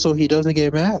way just so he doesn't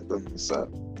get mad at them. So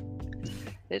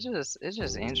it's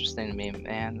just interesting to me,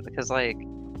 man, because like,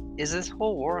 is this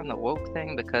whole war on the woke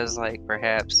thing because like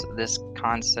perhaps this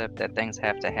concept that things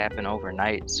have to happen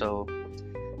overnight? So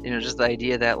just the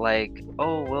idea that like,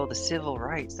 oh well, the civil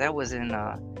rights that was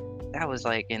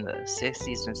like in the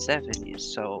 60s and 70s,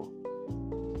 so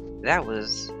that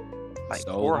was like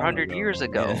So 400 years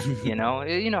ago. Yeah.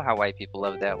 You know how white people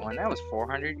love that one. That was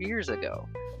 400 years ago,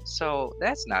 so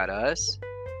that's not us.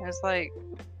 And it's like,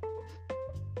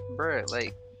 bruh,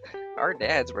 like, our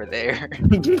dads were there.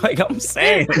 Like I'm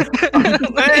saying,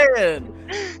 man.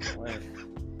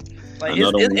 Like,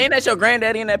 ain't that your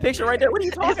granddaddy in that picture right there? What are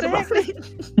you talking about?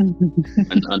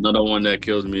 Another one that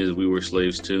kills me is we were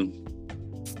slaves too.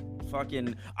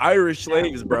 Fucking Irish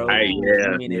slaves, bro.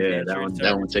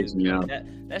 That one takes me out.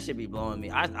 That should be blowing me.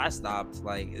 I stopped.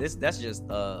 Like this. That's just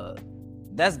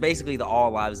that's basically the all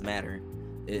lives matter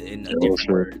in different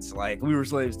words. Like, we were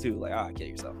slaves too. Like, kill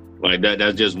yourself. Like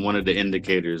that's just one of the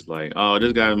indicators. Like, oh,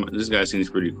 this guy seems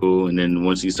pretty cool, and then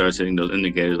once he starts hitting those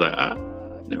indicators, like,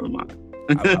 never mind.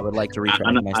 I would like to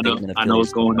retract my statement. I know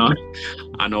what's going on.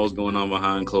 I know what's going on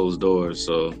behind closed doors.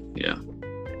 So yeah.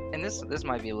 And this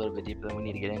might be a little bit deeper than we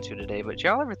need to get into today, but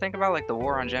y'all ever think about like the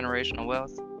war on generational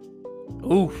wealth?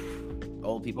 Oof.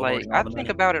 Old people. Like, I think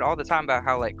about it all the time, about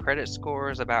how like credit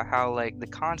scores, about how like the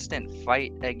constant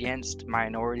fight against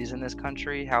minorities in this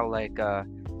country, how like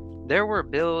there were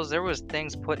bills, there was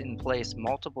things put in place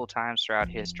multiple times throughout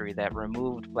history that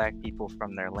removed black people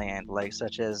from their land, like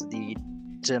such as the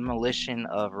demolition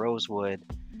of Rosewood,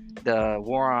 the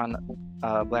war on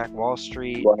Black Wall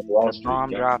Street, the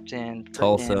bomb dropped in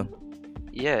Tulsa.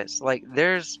 Yes, like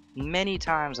there's many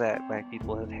times that black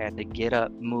people have had to get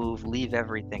up, move, leave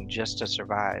everything just to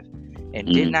survive, and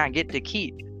did not get to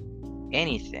keep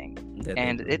anything.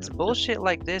 And it's bullshit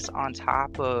like this on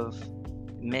top of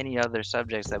many other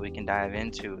subjects that we can dive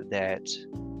into that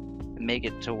make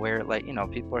it to where, like,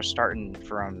 people are starting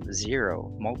from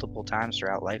zero multiple times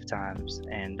throughout lifetimes,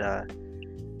 and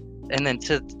then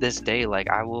to this day, like,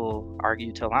 I will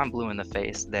argue till I'm blue in the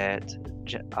face that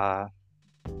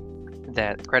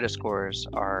that credit scores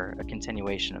are a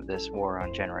continuation of this war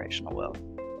on generational wealth.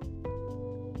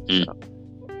 So.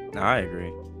 No, I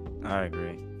agree.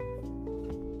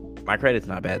 My credit's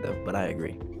not bad though, but I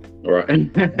agree. Right.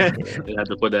 You have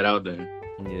to put that out there.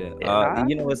 Yeah.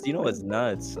 You know what's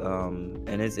nuts?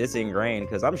 And it's ingrained,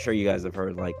 because I'm sure you guys have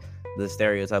heard like the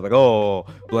stereotype, like, oh,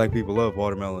 black people love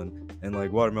watermelon, and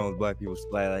like watermelon, black people,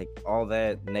 like all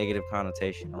that negative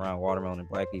connotation around watermelon and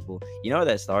black people. You know where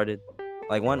that started?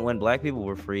 Like when black people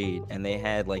were freed and they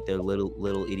had like their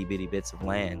little itty bitty bits of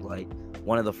land, like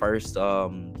one of the first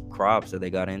crops that they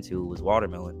got into was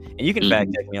watermelon. And you can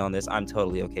fact check me on this. I'm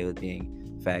totally okay with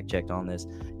being fact checked on this.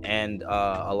 And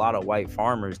a lot of white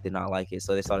farmers did not like it,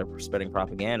 so they started spreading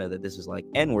propaganda that this was like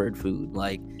N-word food,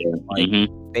 like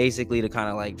basically to kind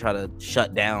of like try to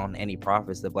shut down any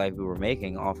profits that black people were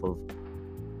making off of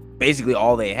basically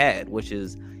all they had, which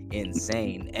is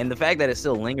insane. And the fact that it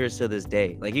still lingers to this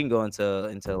day, like you can go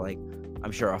into like,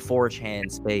 I'm sure, a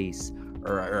 4chan space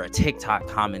or a TikTok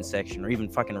comment section or even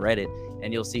fucking Reddit,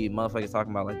 and you'll see motherfuckers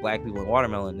talking about like black people and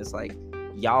watermelon. It's like,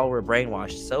 y'all were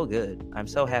brainwashed so good. I'm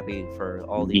so happy for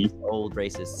all these old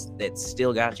racists that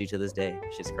still got you to this day.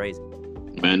 It's just crazy.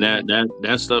 Man,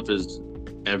 that stuff is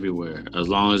everywhere. As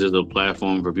long as there's a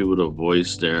platform for people to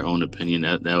voice their own opinion,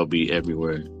 that'll be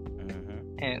everywhere.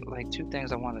 And like two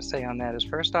things I want to say on that is,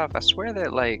 first off, I swear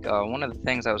that like one of the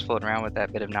things I was floating around with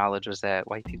that bit of knowledge was that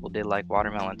white people did like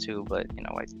watermelon too, but you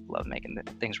know, white people love making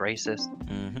things racist.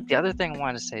 The other thing I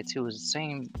wanted to say too is the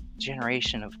same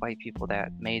generation of white people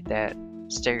that made that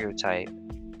stereotype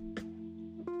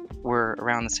were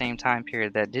around the same time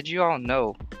period. That, did you all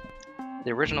know the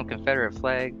original Confederate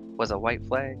flag was a white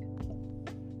flag?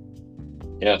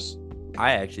 Yes.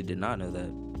 I actually did not know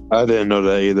that. I didn't know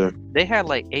that either. They had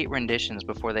like 8 renditions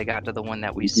before they got to the one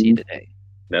that we see today.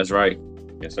 That's right.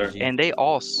 Yes, sir. And they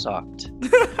all sucked.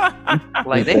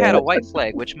 Like, they had a white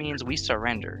flag, which means we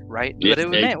surrender, right? But it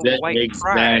was meant with white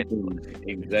pride.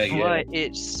 Exactly. But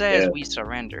it says we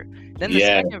surrender. Then the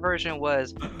second version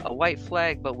was a white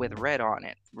flag, but with red on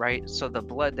it, right? So the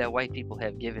blood that white people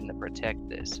have given to protect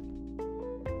this,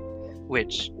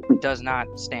 which does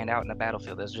not stand out in the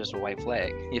battlefield as just a white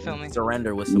flag. You feel me?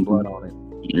 Surrender with some blood on it.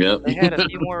 Yep. They had a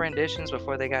few more renditions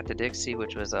before they got to Dixie,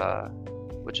 which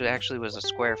actually was a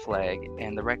square flag,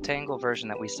 and the rectangle version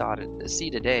that we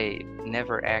see today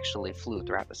never actually flew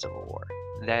throughout the Civil War.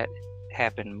 That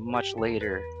happened much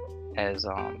later, as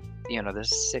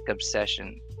this sick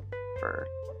obsession for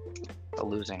the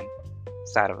losing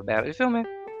side of a battle. You feel me?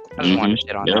 I just wanted to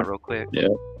shit on that real quick. Yeah.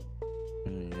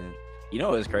 You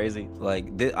know what's crazy?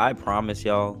 Like, I promise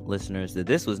y'all, listeners, that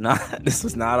this was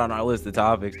not on our list of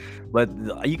topics. But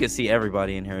you can see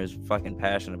everybody in here is fucking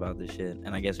passionate about this shit, and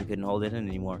I guess we couldn't hold it in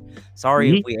anymore.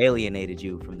 Sorry if we alienated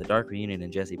you from the Dark Reunion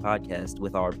and Jesse podcast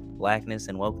with our blackness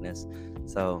and wokeness.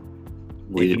 So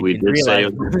we did say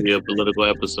it would be a political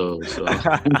episode. So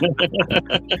that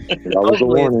was a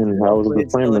warning. That was a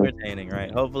it's still disclaimer. entertaining, right?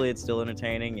 Hopefully, it's still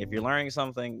entertaining. If you're learning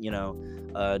something,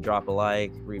 drop a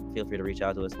like. Feel free to reach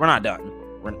out to us. We're not done.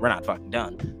 We're not fucking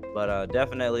done. But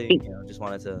definitely, just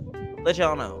wanted to let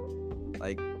y'all know.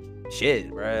 Like,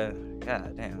 shit, bruh.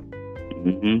 God damn.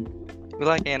 We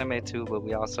like anime too, but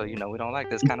we also, we don't like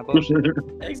this kind of bullshit.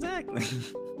 Exactly.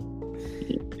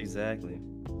 Exactly.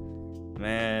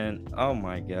 Man, oh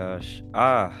my gosh.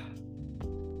 I'm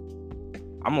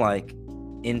like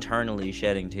internally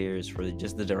shedding tears for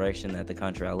just the direction that the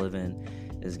country I live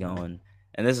in is going.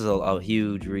 And this is a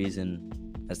huge reason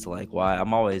as to like why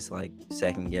I'm always like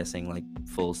second guessing like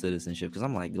full citizenship, because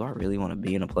I'm like, do I really want to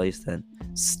be in a place that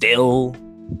still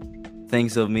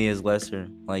thinks of me as lesser,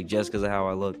 like just because of how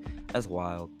I look? That's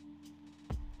wild.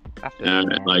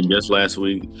 Like just last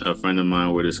week, a friend of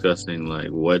mine were discussing like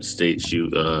what state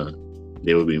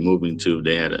they would be moving to.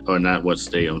 They had, or not what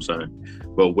state, I'm sorry,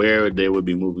 but where they would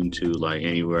be moving to, like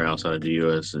anywhere outside of the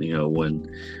U.S.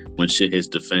 When shit hits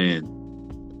the fan.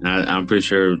 And I'm pretty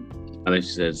sure, I think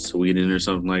she said Sweden or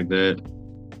something like that.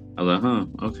 I was like, huh,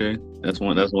 okay, that's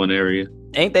one area.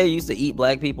 Ain't they used to eat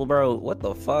black people, bro? What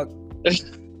the fuck?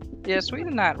 Yeah,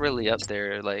 Sweden not really up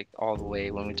there like all the way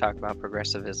when we talk about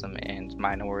progressivism and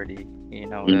minority. I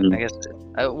guess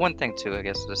one thing too, I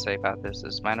guess, to say about this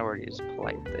is minority is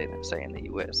polite. They didn't say in the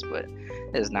U.S., but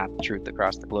it is not the truth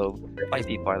across the globe. White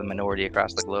people are the minority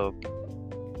across the globe.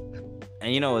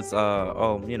 And it's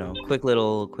quick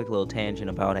little tangent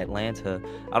about Atlanta.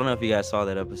 I don't know if you guys saw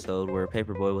that episode where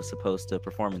Paperboy was supposed to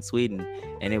perform in Sweden,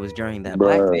 and it was during that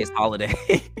blackface holiday.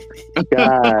 God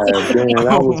damn,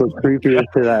 that was the creepiest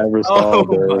shit I ever saw.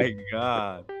 Oh my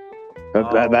god,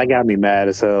 that got me mad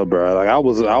as hell, bro. Like I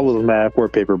was mad for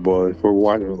Paperboy for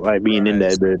watching, like being in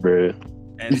that bit, bro.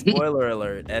 And spoiler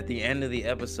alert, at the end of the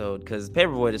episode, because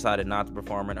Paperboy decided not to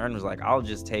perform, and Ern was like, I'll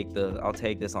take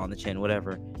this on the chin,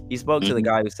 whatever. He spoke to the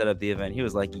guy who set up the event. He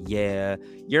was like, yeah,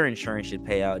 your insurance should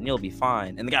pay out and you'll be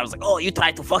fine. And the guy was like, oh, you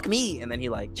tried to fuck me. And then he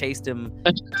like chased him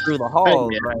through the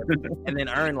halls, right? And then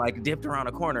Ern like dipped around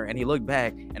a corner and he looked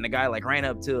back and the guy like ran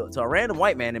up to a random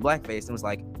white man in blackface and was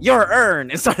like, you're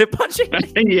Ern, and started punching him.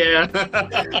 Yeah.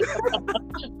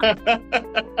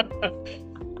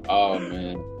 Oh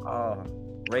man. Oh.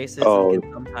 Racism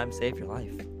can sometimes save your life.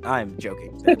 I'm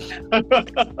joking.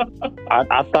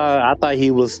 I thought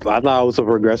it was a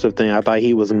progressive thing. I thought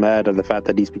he was mad at the fact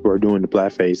that these people are doing the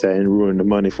blackface and ruining the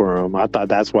money for him. I thought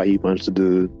that's why he punched the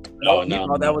dude. No, he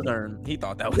thought that was Ern. He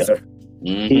thought that was Ern.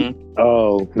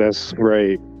 That's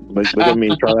great. Look at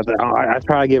me. I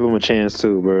try to give him a chance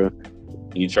too, bro.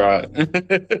 You tried.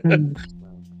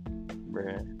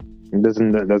 It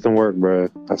doesn't work, bro.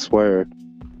 I swear.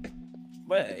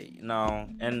 But no,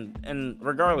 and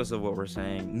regardless of what we're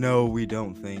saying, no, we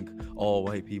don't think all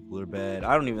white people are bad.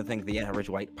 I don't even think the average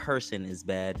white person is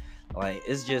bad. Like,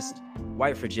 it's just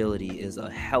white fragility is a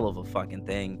hell of a fucking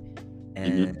thing,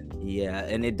 and yeah,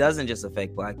 and it doesn't just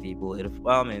affect black people.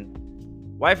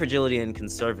 white fragility and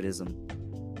conservatism.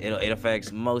 It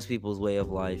affects most people's way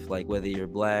of life, like whether you're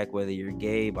black, whether you're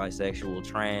gay, bisexual,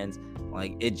 trans,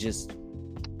 like it just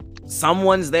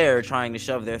someone's there trying to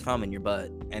shove their thumb in your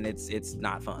butt, and it's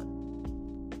not fun.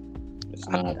 It's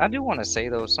not. I do want to say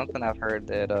though something I've heard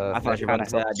that I thought you were going to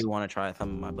say I helps. do want to try a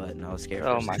thumb in my butt, and I was scared.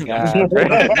 Oh for a my second.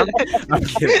 god. I'm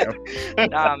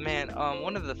kidding. Nah, man.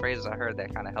 One of the phrases I heard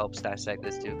that kind of helps dissect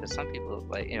this too, because some people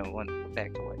like went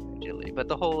back to white fragility, but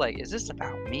the whole like, is this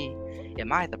about me?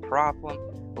 Am I the problem?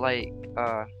 Like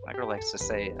my girl likes to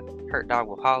say, "Hurt dog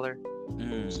will holler."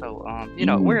 So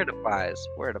where it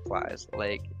applies,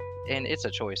 like, and it's a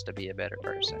choice to be a better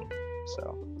person.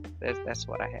 So that's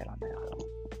what I had on that. Though.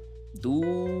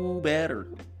 Do better.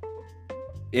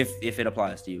 If it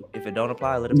applies to you. If it don't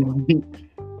apply, let it apply.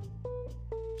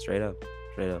 Straight up.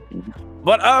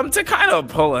 But to kind of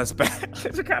pull us back,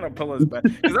 because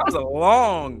that was a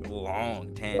long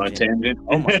tangent.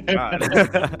 Oh my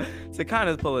god. To kind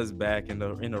of pull us back in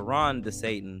the Ron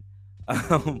DeSatan.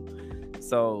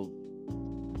 So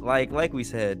like we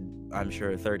said, I'm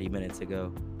sure 30 minutes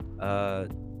ago,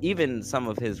 even some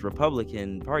of his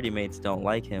Republican party mates don't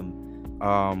like him,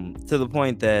 to the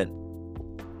point that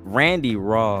Randy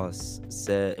Ross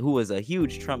said, who was a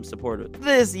huge Trump supporter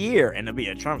this year, and to be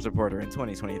a Trump supporter in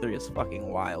 2023 is fucking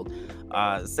wild,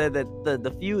 said that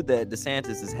the feud that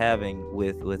DeSantis is having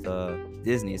with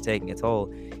Disney is taking a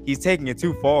toll. He's taking it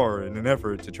too far in an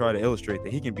effort to try to illustrate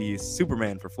that he can be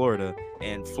Superman for Florida,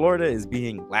 and Florida is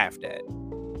being laughed at.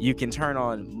 You can turn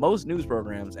on most news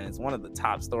programs, and it's one of the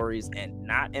top stories, and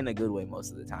not in a good way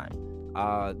most of the time.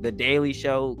 The Daily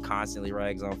Show constantly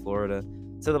rags on Florida,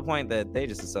 to the point that they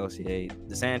just associate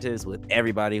DeSantis with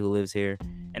everybody who lives here,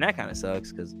 and that kind of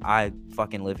sucks because I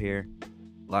fucking live here.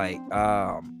 Like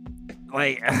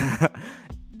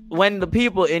when the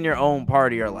people in your own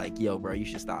party are like, "Yo, bro, you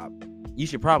should stop. You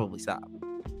should probably stop."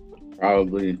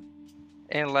 Probably.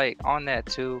 And like on that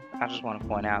too, I just want to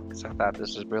point out, because I thought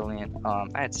this was brilliant. I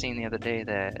had seen the other day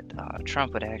that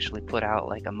Trump had actually put out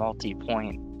like a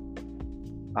multi-point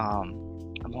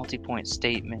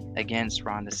statement against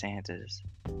Ron DeSantis.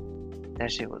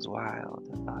 That shit was wild.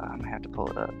 I'm gonna have to pull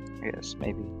it up. I guess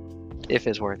maybe if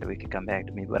it's worth it, we could come back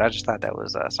to me. But I just thought that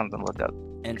was something to look up.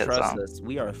 And trust us,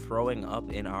 we are throwing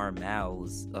up in our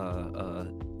mouths,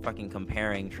 fucking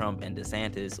comparing Trump and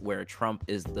DeSantis, where Trump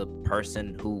is the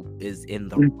person who is in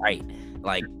the right.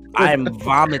 Like, I'm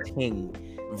vomiting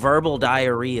verbal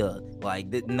diarrhea.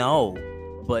 Like, no.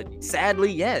 But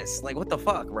sadly, yes. Like, what the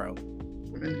fuck, bro?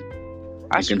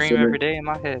 I scream every day in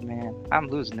my head, man. I'm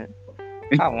losing it.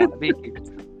 I want to be here.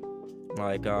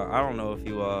 Like, I don't know if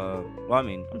you, well, I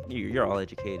mean, you're all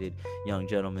educated young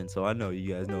gentlemen, so I know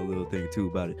you guys know a little thing too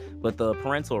about it. But the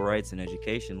parental rights and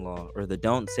education law, or the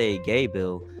Don't Say Gay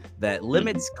bill, that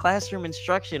limits classroom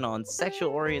instruction on sexual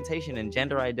orientation and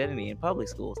gender identity in public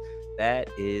schools, that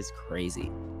is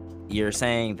crazy. You're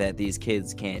saying that these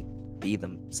kids can't be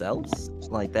themselves?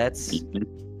 Like, that's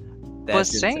But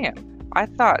Sam, I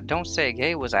thought Don't Say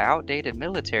Gay was an outdated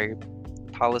military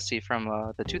policy from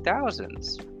the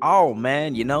 2000s. Oh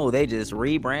man, they just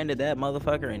rebranded that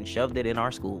motherfucker and shoved it in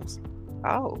our schools.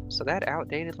 Oh, so that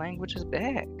outdated language is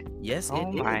back. Yes, it Oh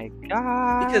is. my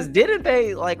god. Because didn't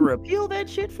they like repeal that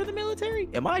shit for the military?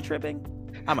 Am I tripping?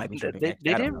 I might be tripping.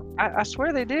 They I did. don't know. I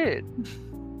swear they did.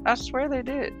 I swear they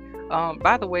did.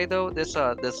 By the way, though, this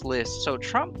list. So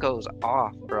Trump goes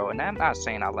off, bro, and I'm not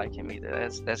saying I like him either.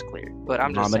 That's clear. But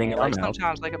I'm just Vomiting saying, in my like, mouth.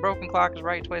 sometimes, like, a broken clock is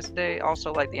right twice a day.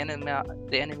 Also, like, the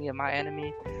enemy of my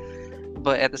enemy.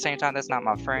 But at the same time, that's not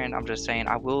my friend. I'm just saying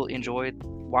I will enjoy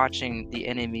watching the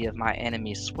enemy of my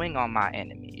enemy swing on my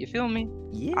enemy. You feel me?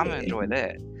 Yeah. I'm gonna enjoy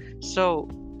that. So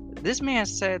this man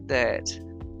said that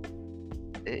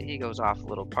he goes off a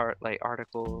little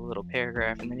article, a little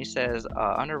paragraph, and then he says,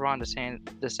 under Ron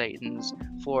DeSatan's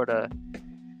Florida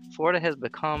has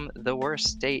become the worst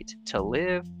state to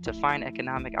live, to find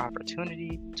economic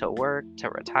opportunity, to work, to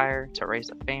retire, to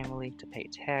raise a family, to pay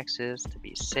taxes, to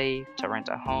be safe, to rent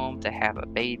a home, to have a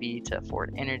baby, to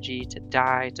afford energy, to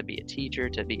die, to be a teacher,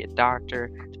 to be a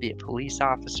doctor, to be a police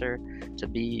officer, to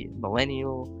be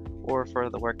millennial, or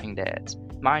for the working dads.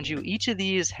 Mind you, each of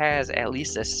these has at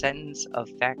least a sentence of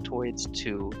factoids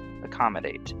to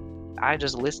accommodate. I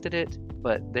just listed it,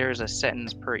 but there's a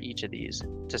sentence per each of these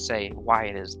to say why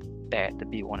it is bad to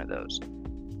be one of those.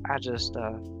 I just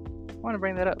want to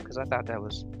bring that up because I thought that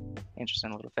was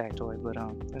interesting little factoid.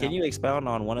 But Can you expound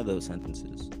on one of those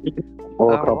sentences?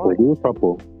 Or a couple. Do a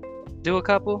couple. Do a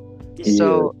couple? Yeah.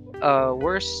 So,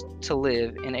 worst to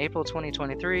live. In April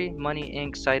 2023, Money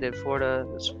Inc. cited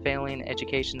Florida's failing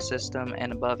education system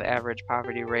and above average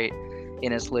poverty rate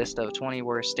in its list of 20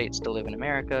 worst states to live in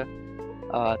America.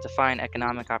 Define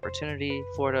economic opportunity.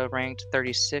 Florida ranked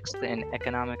 36th in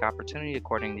economic opportunity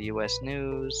according to U.S.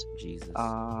 News. Jesus.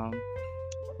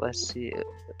 Let's see.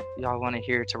 Y'all want to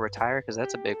hear to retire? Because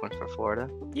that's a big one for Florida.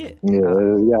 Yeah.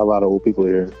 Yeah, a lot of old people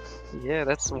here. Yeah,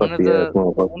 that's one of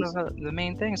the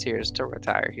main things here is to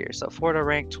retire here. So Florida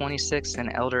ranked 26th in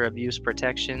elder abuse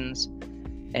protections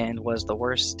and was the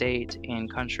worst state in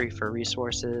country for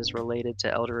resources related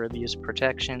to elder abuse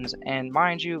protections. And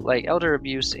mind you, like elder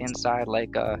abuse inside,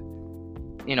 like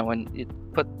when you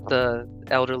put the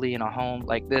elderly in a home,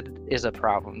 like that is a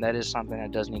problem. That is something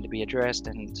that does need to be addressed,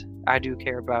 and I do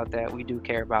care about that. We do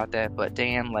care about that. But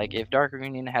damn, like if Darker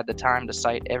Union had the time to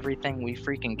cite everything we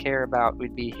freaking care about,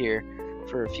 we'd be here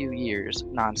for a few years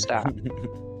nonstop.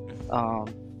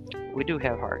 We do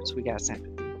have hearts. We got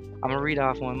sympathy. I'm gonna read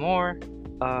off one more.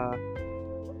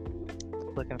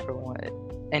 Looking for one.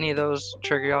 Any of those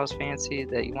trigger y'all's fancy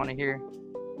that you want to hear?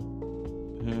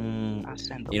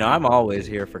 I'm always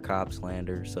here for cop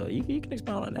slander, so you can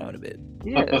expound on that one a bit.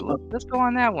 Yeah, let's go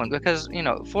on that one because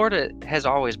Florida has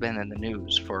always been in the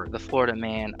news for the Florida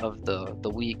man of the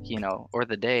week, or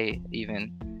the day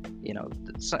even.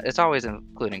 It's always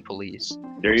including police.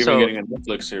 They're even getting a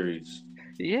Netflix series.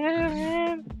 Yeah,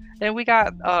 man. And we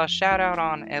got a shout out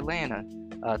on Atlanta.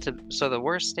 So the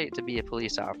worst state to be a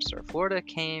police officer. Florida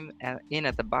came in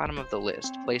at the bottom of the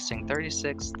list, placing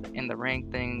 36th in the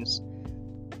rankings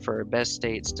for best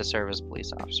states to serve as a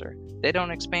police officer. They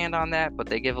don't expand on that, but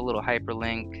they give a little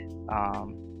hyperlink.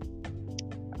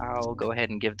 I'll go ahead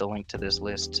and give the link to this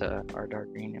list to our Dark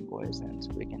Union boys, and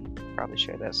so we can probably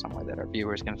share that somewhere that our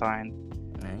viewers can find.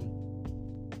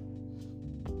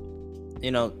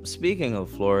 Speaking of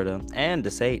Florida and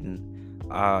DeSatan,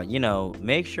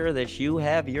 make sure that you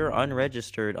have your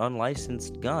unregistered,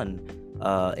 unlicensed gun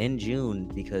in June,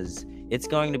 because it's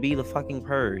going to be the fucking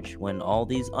purge when all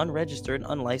these unregistered,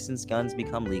 unlicensed guns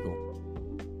become legal.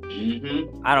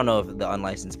 Mm-hmm. I don't know if the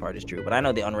unlicensed part is true, but I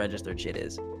know the unregistered shit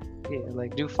is. Yeah,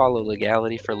 like do follow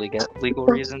legality for legal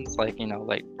reasons. Like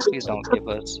please don't give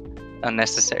us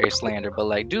unnecessary slander, but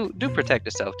like do protect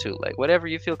yourself too. Like whatever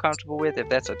you feel comfortable with. If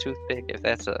that's a toothpick, if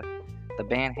that's the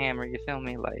band hammer, you feel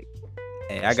me? Like,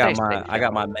 hey, I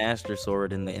got my master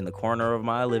sword in the corner of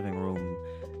my living room,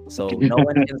 so no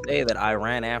one can say that I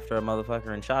ran after a motherfucker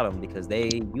and shot him, because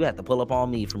you have to pull up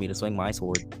on me for me to swing my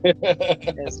sword.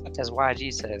 As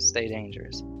YG says, stay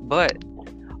dangerous. But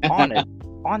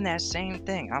on that same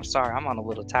thing, I'm sorry, I'm on a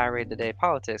little tirade today.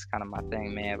 Politics kind of my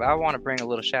thing, man. But I want to bring a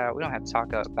little shout out. We don't have to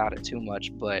talk about it too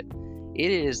much, but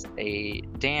it is a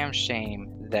damn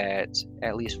shame that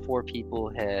at least 4 people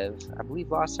have, I believe,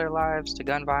 lost their lives to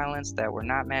gun violence that were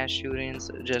not mass shootings,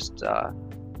 just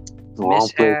wrong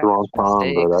place, wrong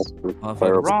time, bro. That's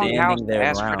terrible. Wrong house to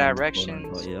ask for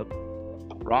directions. Yep.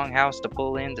 Wrong house to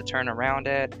pull in to turn around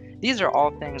at. These are all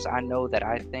things I know that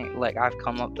I think, like, I've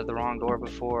come up to the wrong door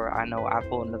before. I know I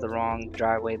pulled into the wrong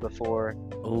driveway before.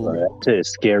 Bro, that shit is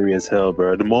scary as hell,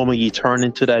 bro. The moment you turn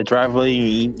into that driveway,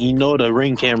 you know the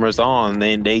ring camera's on.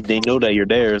 They know that you're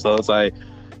there, so it's like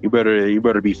you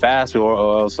better be fast,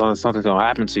 or else something's gonna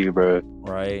happen to you, bro.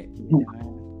 Right.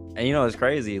 And it's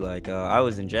crazy. Like I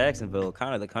was in Jacksonville,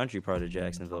 kind of the country part of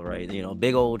Jacksonville, right?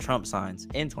 Big old Trump signs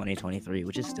in 2023,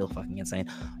 which is still fucking insane.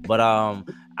 But I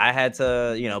had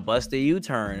to, bust a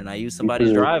U-turn, and I used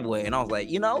somebody's driveway, and I was like,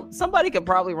 somebody could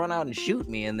probably run out and shoot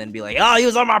me, and then be like, oh, he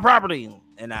was on my property,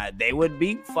 and they would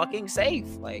be fucking safe.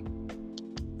 Like,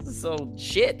 so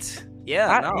shit.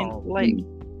 Yeah,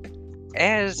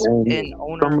 as an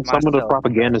owner, some of the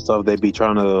propaganda stuff they be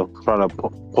trying to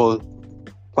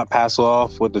pass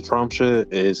off with the Trump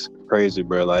shit is crazy,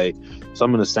 bro. Like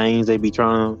some of the sayings they be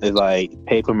trying is like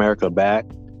 "Pay for America back"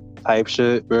 type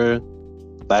shit, bro.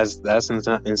 That's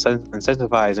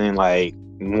incentivizing like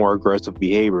more aggressive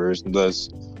behaviors. That's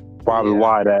probably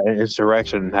why that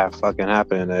insurrection fucking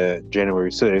happened at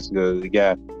January 6th, because you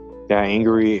got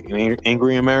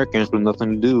angry Americans with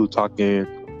nothing to do talking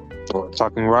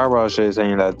rah-rah shit,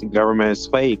 saying that the government is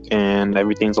fake and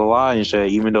everything's a lie and shit,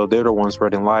 even though they're the ones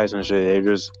spreading lies and shit. They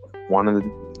just want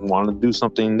to do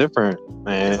something different,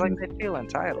 man. It's like they feel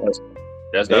entitled.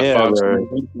 That's Fox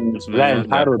News, that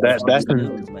entitled. That's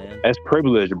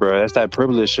privilege, bro. That's that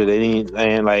privilege shit.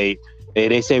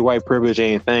 They say white privilege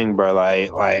ain't a thing, bro.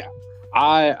 Like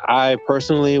I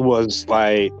personally was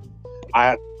like,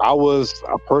 I was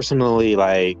personally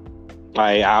like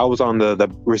I was on the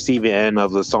receiving end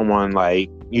of someone like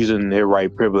using their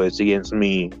white privilege against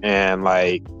me, and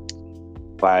like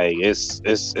it's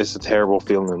a terrible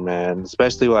feeling, man.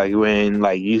 Especially like when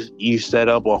like you set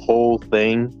up a whole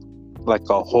thing, like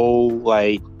a whole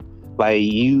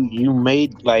you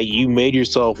made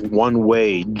yourself one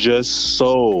way just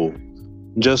so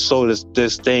just so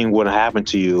this thing wouldn't happen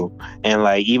to you. And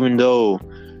like, even though,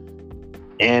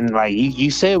 and like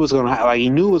you said it was gonna like you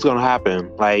knew it was gonna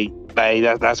happen. Like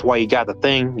that's why you got the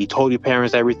thing. You told your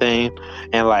parents everything,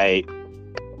 and like,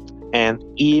 and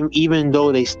even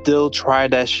though they still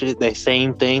tried that shit, that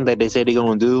same thing that they said they're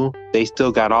gonna do, they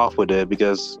still got off with it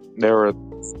because they were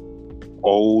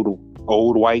old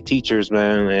white teachers,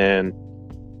 man,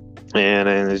 and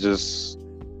it's just.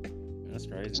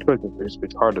 It's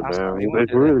retarded, man.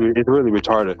 It's really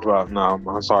retarded. Well, no,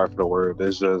 I'm sorry for the word.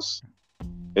 It's just,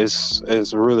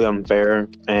 it's really unfair,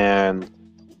 and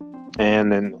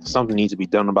then something needs to be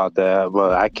done about that.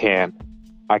 But I can't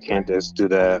just do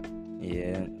that.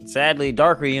 Yeah, sadly,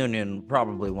 Dark Reunion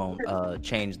probably won't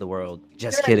change the world.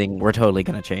 Just kidding. We're totally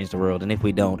gonna change the world, and if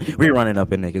we don't, we're running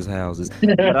up in niggas' houses.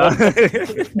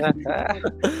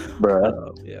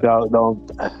 Bro, yeah.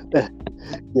 don't.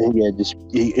 Yeah, just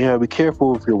be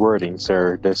careful with your wording,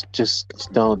 sir. Just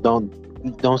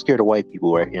don't scare the white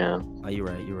people right now. Oh, you're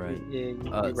right. Yeah,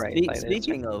 you're right.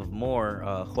 Speaking of more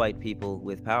white people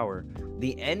with power,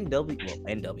 the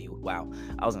NW. Wow,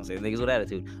 I was gonna say niggas with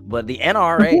attitude, but the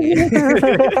NRA,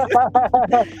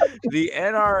 the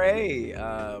NRA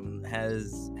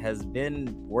has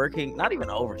been working, not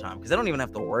even overtime, because they don't even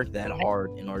have to work that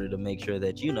hard in order to make sure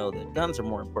that you know that guns are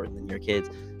more important than your kids.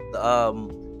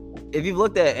 If you've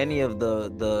looked at any of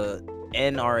the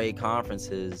NRA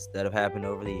conferences that have happened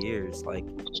over the years, like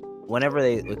whenever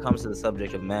it comes to the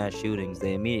subject of mass shootings,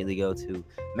 they immediately go to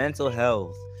mental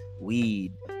health,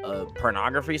 weed,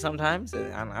 pornography sometimes.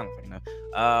 I don't fucking know.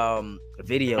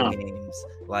 Video games,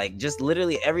 like just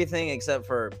literally everything except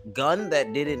for gun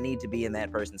that didn't need to be in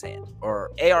that person's hand,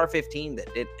 or AR-15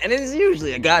 that did, and it's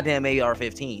usually a goddamn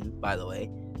AR-15, by the way,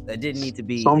 that didn't need to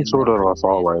be some sort of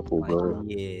assault rifle, like, bro.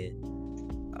 Yeah,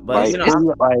 but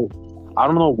like, I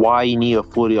don't know why you need a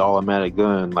fully automatic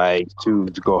gun, like to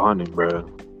go hunting, bro.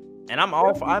 And I'm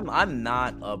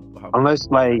not a unless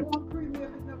like.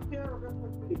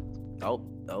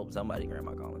 Oh, somebody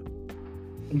grandma calling.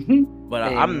 Mm-hmm. But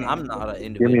I'm not an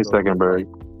individual. Give me a second, bro.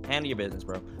 Handle your business,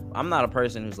 bro. I'm not a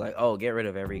person who's like, oh, get rid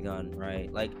of every gun,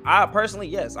 right? Like, I personally,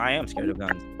 yes, I am scared of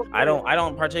guns. I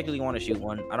don't particularly want to shoot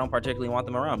one. I don't particularly want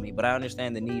them around me, but I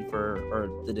understand the need or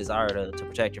the desire to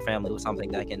protect your family with something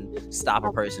that can stop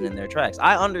a person in their tracks.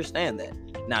 I understand that.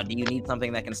 Now, do you need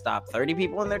something that can stop 30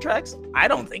 people in their tracks? I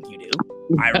don't think you do.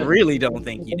 I really don't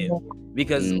think you do.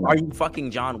 Because are you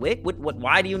fucking John Wick?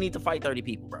 Why do you need to fight 30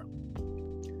 people, bro?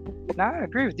 No, I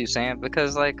agree with you, Sam,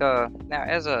 because like now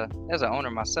as a owner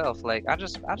myself, like I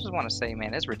just want to say,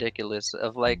 man, it's ridiculous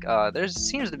of like there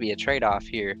seems to be a trade-off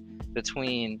here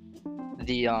between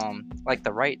the like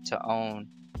the right to own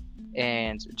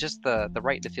and just the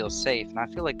right to feel safe. And I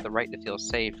feel like the right to feel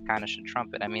safe kind of should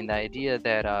trump it. I mean, the idea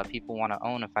that people want to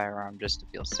own a firearm just to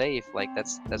feel safe, like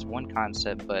that's one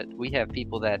concept, but we have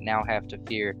people that now have to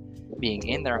fear being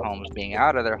in their homes, being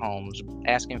out of their homes,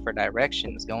 asking for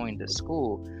directions, going to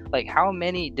school. Like, how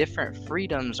many different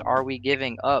freedoms are we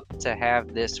giving up to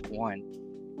have this one?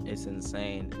 It's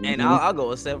insane. And I'll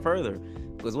go a step further,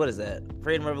 because what is that?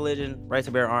 Freedom of religion, right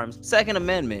to bear arms, Second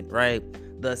Amendment, right?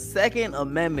 The Second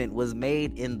Amendment was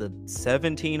made in the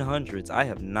 1700s. I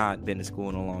have not been to school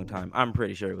in a long time. I'm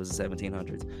pretty sure it was the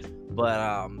 1700s.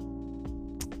 But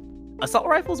assault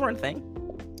rifles weren't a thing.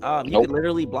 You could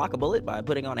literally block a bullet by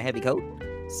putting on a heavy coat.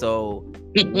 So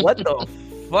what the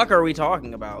fuck are we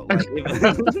talking about? Like,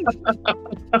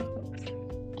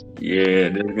 yeah,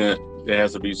 there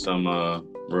has to be some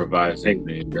revising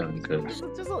being done, because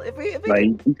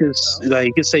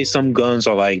you could say some guns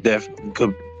are like that.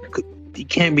 You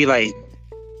can't be like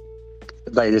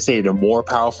they say they're more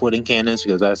powerful than cannons,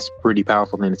 because that's pretty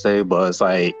powerful thing to say, but it's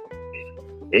like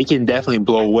it can definitely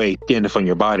blow away skin from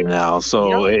your body now.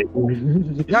 So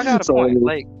y'all got a point.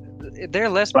 Like, they're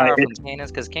less powerful than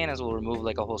cannons, because cannons will remove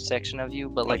like a whole section of you,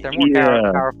 but like they're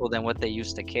more powerful than what they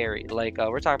used to carry. Like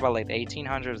we're talking about like the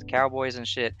 1800s, cowboys and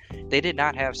shit. They did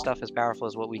not have stuff as powerful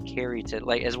as what we carry to,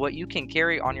 like, as what you can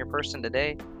carry on your person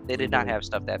today. They did not have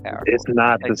stuff that powerful. It's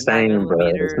not like, the same, bro.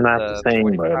 It's not the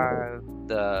same, bro.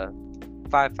 The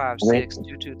 5.56,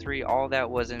 2.23, all that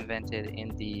was invented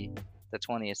in the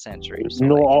 20th century. So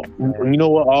you know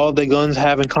what all the guns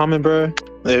have in common, bro?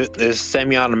 They're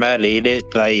semi-automatic. They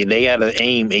gotta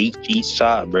aim each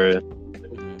shot, bro.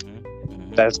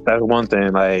 That's one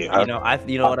thing. Like, I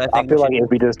think I feel like if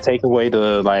we just take away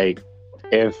the, like,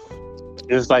 if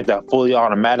it's like that fully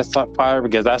automatic fire,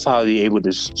 because that's how you're able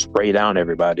to spray down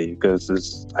everybody, because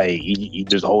it's like you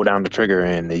just hold down the trigger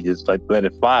and they just like let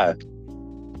it fly.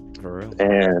 For real.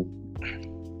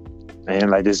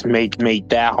 And like just make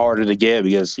that harder to get,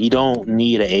 because you don't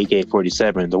need an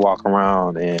AK-47 to walk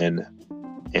around and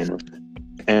in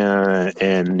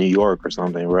New York or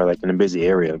something, bro, like in a busy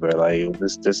area, bro. Like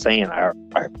this saying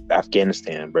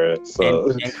Afghanistan, bro. So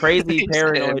and crazy He said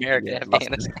paranoid America,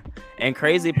 Afghanistan. and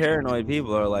crazy paranoid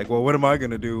people are like, well, what am I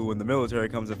gonna do when the military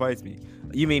comes and fights me?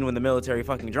 You mean when the military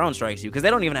fucking drone strikes you? Because they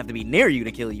don't even have to be near you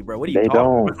to kill you, bro. What are you they talking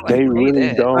don't. about? They Like, really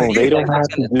that. don't. Like, They don't they're have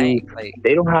not to gonna do. tank, like,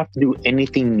 They don't have to do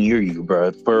anything near you,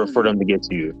 bro, for them to get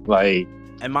to you. Like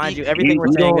And mind you, everything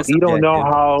we're saying is you don't know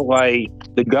subjective. how like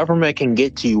the government can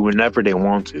get to you whenever they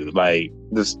want to. Like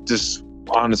just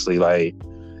honestly, like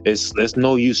it's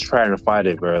no use trying to fight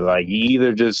it, bro. Like you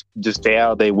either just stay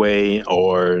out of their way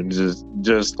or just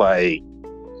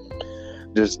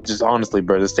honestly,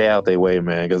 bro, just stay out their way,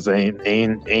 man. Because ain't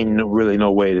really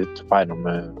no way to fight them,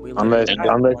 man. Unless you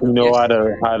know how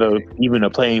to even a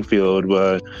playing field,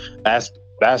 but that's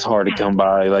hard to come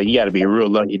by. Like you got to be real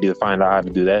lucky to find out how to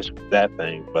do that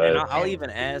thing. But And I'll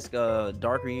even ask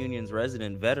Dark Reunion's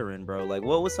resident veteran, bro. Like,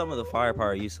 what was some of the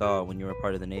firepower you saw when you were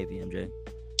part of the Navy, MJ?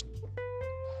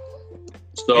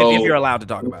 So If you're allowed to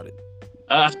talk about it.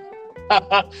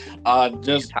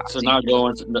 Just to not go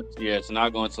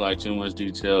into like too much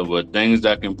detail, but things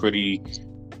that can pretty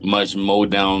much mow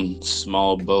down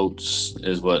small boats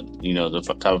is what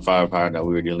the type of firepower that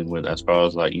we were dealing with, as far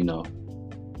as like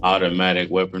automatic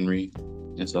weaponry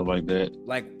and stuff like that.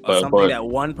 Like something that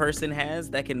one person has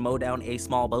that can mow down a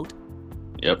small boat.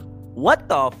 Yep. What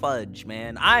the fudge,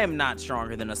 man? I am not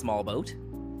stronger than a small boat.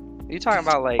 Are you talking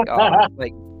about like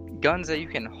like guns that you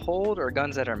can hold or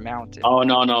guns that are mounted? Oh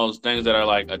no, things that are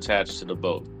like attached to the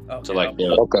boat. Okay. To like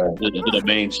the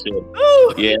main ship.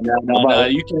 Ooh. Yeah, no.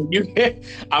 You can.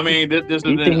 I mean, this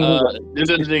isn't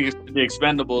the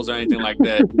Expendables or anything like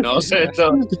that. You know what I'm saying?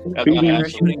 So,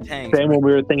 Shooting tanks. same when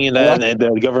we were thinking that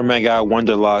the government got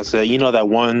Wonderlock said, that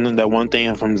one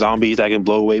thing from zombies that can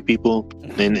blow away people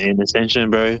in Ascension,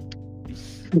 bro.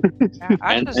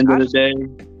 End of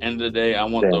the day, I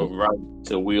want the right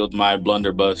to wield my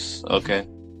blunderbuss. Okay.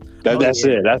 That's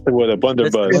it. That's the word, a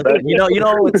blunderbuss. It's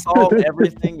all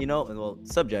everything. Well,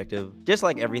 subjective. Just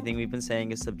like everything we've been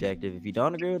saying is subjective. If you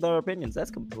don't agree with our opinions, that's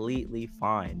completely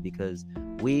fine because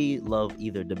we love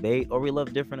either debate or we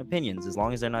love different opinions, as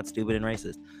long as they're not stupid and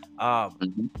racist. I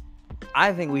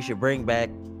think we should bring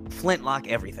back flintlock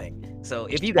everything. So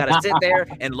if you gotta sit there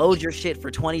and load your shit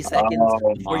for 20 seconds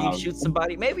before you shoot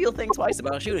somebody, maybe you'll think twice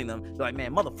about shooting them. You're like,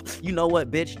 man, motherfucker, you know what,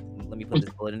 bitch? Let me put this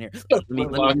bullet in here. Let me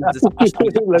just push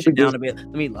it down a bit. Let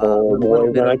me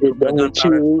when I get done with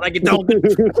you. When I get done,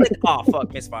 oh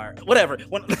fuck, misfire. Whatever.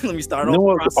 Let me start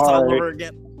over. Process all over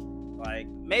again. Like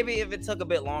maybe if it took a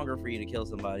bit longer for you to kill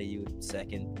somebody, you would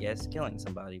second guess killing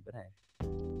somebody. But hey,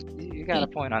 you got a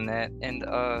point on that, and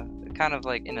kind of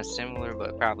like in a similar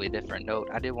but probably different note,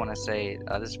 I did want to say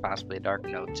this is possibly a dark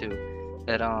note too.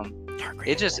 That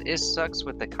it sucks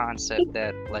with the concept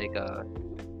that like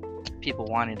people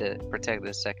wanting to protect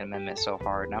the Second Amendment so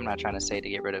hard, and I'm not trying to say to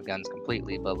get rid of guns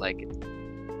completely, but like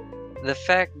the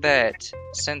fact that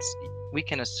since we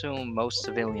can assume most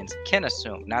civilians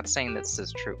not saying that this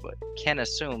is true, but can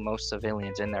assume most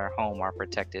civilians in their home are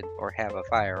protected or have a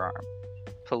firearm.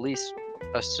 Police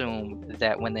assume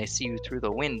that when they see you through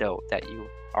the window that you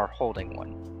are holding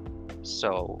one.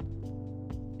 So,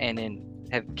 and in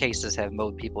cases have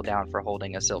mowed people down for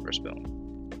holding a silver spoon.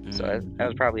 So that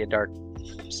was probably a dark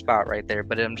spot right there,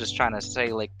 but I'm just trying to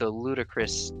say like the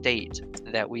ludicrous state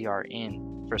that we are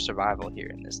in for survival here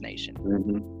in this nation.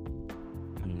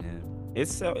 Yeah,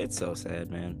 it's so sad,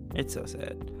 man. It's so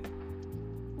sad.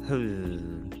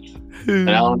 And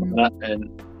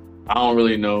I don't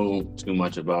really know too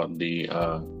much about the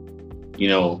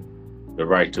the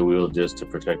right to wield just to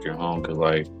protect your home, because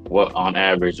like what on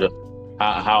average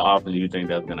how often do you think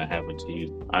that's gonna happen to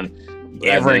you?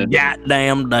 Every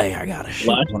goddamn day I gotta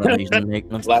shoot one of these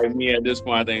niggas. Like me at this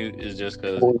point, I think it's just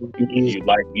because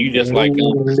you just think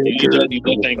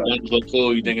guns look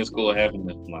cool. You think it's cool having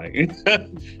them, like,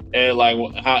 and like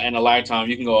how in a lifetime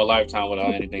you can go a lifetime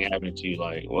without anything happening to you.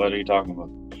 Like, what are you talking about?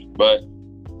 But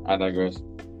I digress.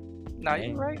 No,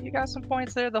 you're right. You got some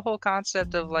points there. The whole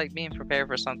concept of like being prepared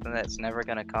for something that's never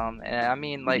gonna come, and I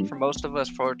mean, like for most of us,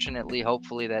 fortunately,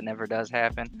 hopefully, that never does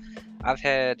happen. I've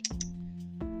had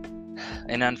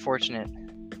an unfortunate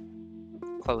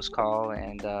close call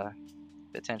and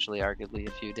potentially arguably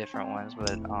a few different ones,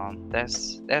 but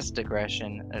that's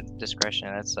discretion.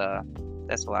 That's a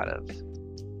lot of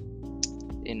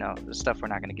the stuff we're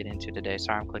not going to get into today.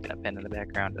 Sorry, I'm clicking a pen in the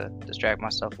background to distract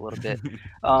myself a little bit.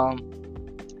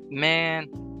 Man,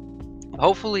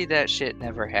 hopefully that shit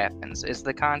never happens. It's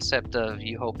the concept of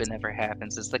you hope it never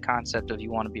happens. It's the concept of you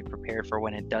want to be prepared for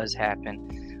when it does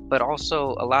happen. but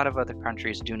also a lot of other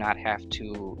countries do not have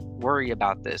to worry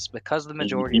about this because the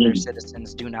majority of their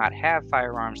citizens do not have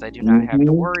firearms. They do not have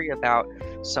to worry about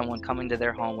someone coming to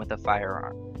their home with a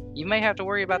firearm. You may have to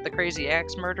worry about the crazy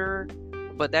axe murderer,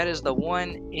 but that is the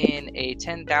one in a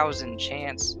 10,000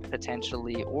 chance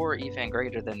potentially, or even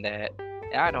greater than that.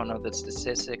 And I don't know the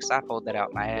statistics. I pulled that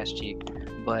out my ass cheek,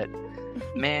 but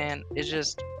man, it's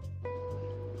just,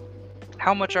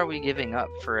 how much are we giving up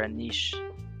for a niche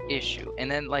issue?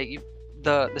 And then like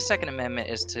the Second Amendment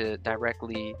is to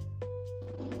directly,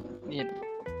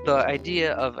 the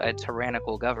idea of a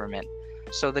tyrannical government.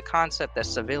 So the concept that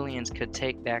civilians could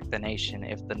take back the nation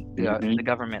if the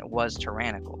government was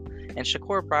tyrannical. And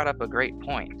Shakur brought up a great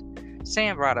point.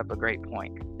 Sam brought up a great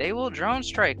point. They will drone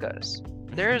strike us.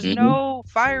 There's no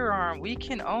firearm we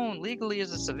can own legally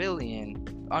as a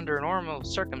civilian under normal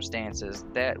circumstances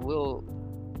that will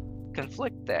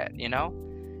conflict that,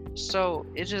 So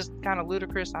it's just kind of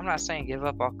ludicrous. I'm not saying give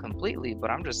up all completely, but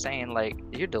I'm just saying like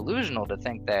you're delusional to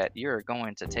think that you're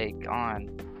going to take on,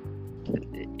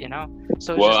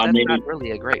 So that's not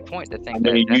really a great point to think.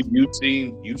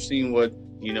 You've seen what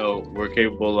we're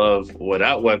capable of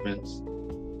without weapons.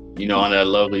 On that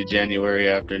lovely January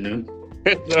afternoon.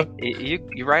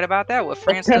 You're right about that. What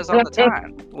France does all the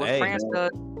time. France does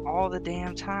all the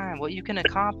damn time. What you can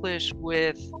accomplish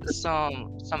with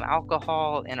some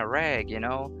alcohol and a rag,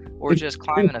 or just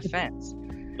climbing a fence.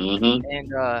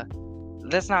 And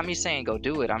that's not me saying go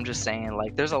do it. I'm just saying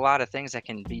like there's a lot of things that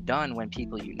can be done when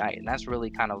people unite, and that's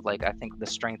really kind of like I think the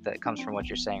strength that comes from what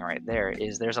you're saying right there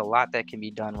is there's a lot that can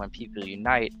be done when people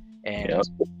unite. And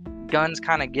guns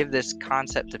kind of give this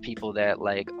concept to people that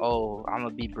like, oh, I'm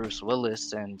gonna be Bruce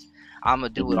Willis and I'm gonna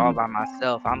do it all by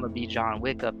myself. I'm gonna be John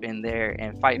Wick up in there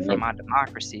and fight for my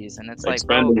democracies. And it's like,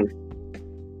 bro,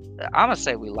 I'm gonna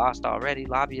say we lost already.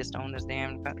 Lobbyists own this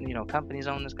damn, companies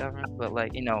own this government. But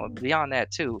like, beyond that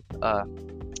too,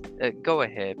 go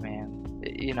ahead, man.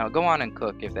 Go on and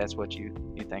cook if that's what you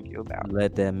think you about.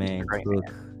 Let that man cook.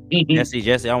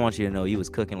 Jesse, I want you to know you was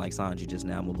cooking like Sanji just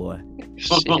now, my boy.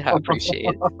 Shit, I appreciate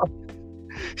it.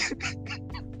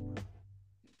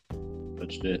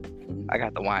 Good shit. I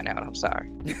got the wine out. I'm sorry.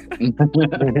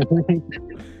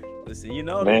 Listen,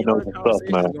 the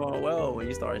conversation's going well when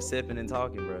you start sipping and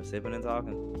talking, bro. Sipping and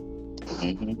talking.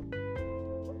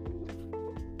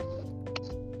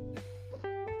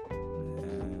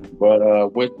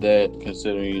 But with that,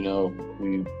 considering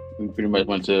we pretty much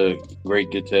went to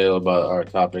great detail about our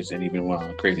topics and even went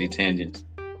on crazy tangents.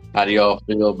 How do y'all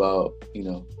feel about,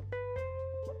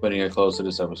 putting it close to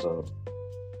this episode?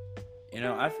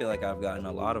 I feel like I've gotten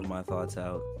a lot of my thoughts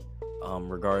out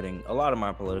regarding a lot of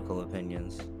my political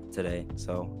opinions today.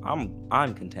 So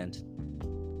I'm content.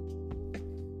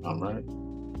 All right.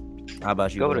 How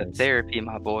about you? Go boys? to therapy,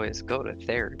 my boys. Go to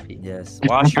therapy. Yes.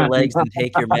 Wash your legs and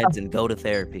take your meds and go to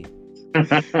therapy.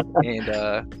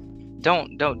 And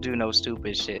don't do no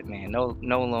stupid shit, man. No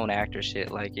lone actor shit.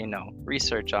 Like,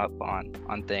 research up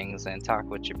on things and talk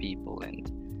with your people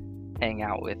and hang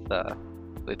out with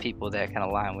people that can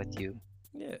align with you.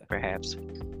 Yeah. Perhaps,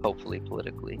 hopefully,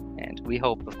 politically. And we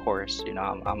hope, of course,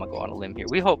 I'm gonna go on a limb here.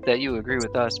 We hope that you agree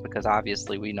with us because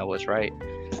obviously we know what's right.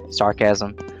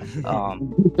 Sarcasm.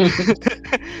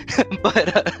 But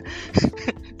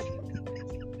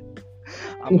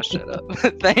I'm gonna shut up.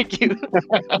 Thank you.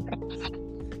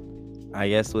 I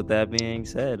guess with that being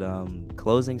said,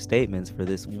 closing statements for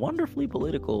this wonderfully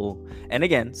political, and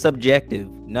again, subjective,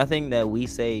 nothing that we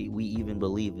say we even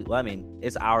believe. Well, I mean,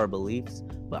 it's our beliefs,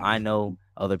 but I know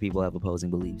other people have opposing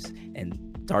beliefs, and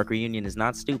Dark Reunion is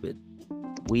not stupid.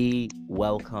 We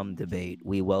welcome debate.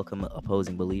 We welcome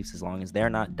opposing beliefs as long as they're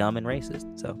not dumb and racist.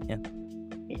 So, yeah.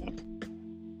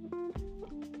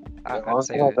 I'd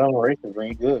say dumb and racist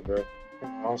ain't good, bro.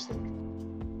 Honestly.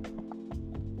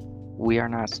 We are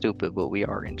not stupid, but we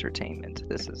are entertainment.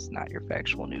 This is not your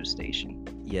factual news station.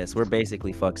 Yes, we're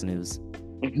basically Fox News.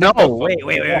 No, wait.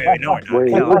 No,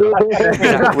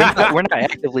 we're not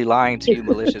actively lying to you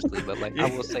maliciously, but like I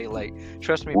will say, like,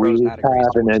 trust me, bro. We have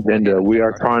an agenda. We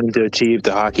are trying to achieve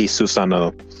the hockey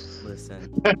Susano. Listen,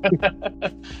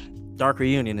 Dark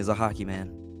Reunion is a hockey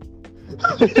man.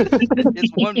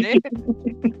 It's one man.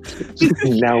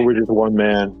 Now we're just one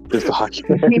man, just a hockey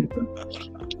man.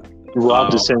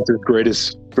 Rob DeSantis'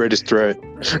 greatest threat,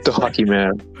 the hockey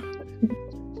man.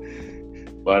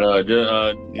 But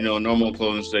normal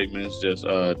closing statements. Just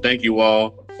thank you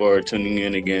all for tuning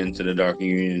in again to the Dark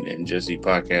Union and Jesse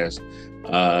podcast.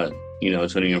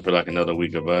 Tuning in for like another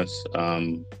week of us.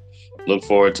 Look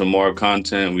forward to more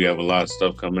content. We have a lot of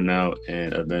stuff coming out,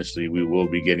 and eventually we will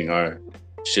be getting our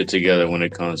shit together when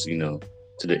it comes, to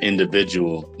the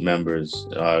individual members.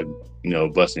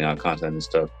 busting out content and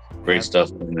stuff. Great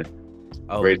stuff.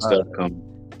 Great stuff coming.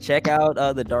 Check out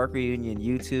the Dark Reunion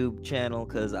YouTube channel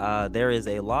because there is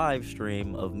a live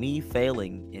stream of me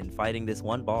failing in fighting this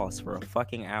one boss for a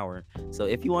fucking hour. So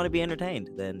if you want to be entertained,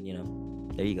 then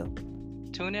there you go.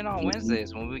 Tune in on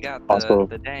Wednesdays when we got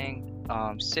the dang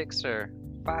 6 or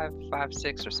 5,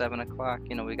 6 or 7 o'clock.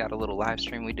 We got a little live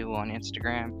stream we do on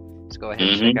Instagram. Let's go ahead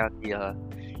and check out the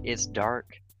It's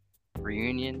Dark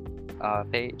Reunion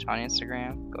page on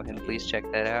Instagram. Go ahead and please check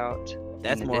that out.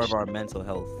 That's more of our mental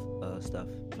health stuff,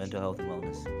 mental health and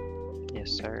wellness.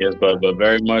 Yes, sir. Yes, but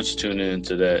very much tune in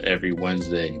to that every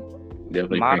Wednesday.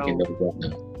 Definitely cranking those up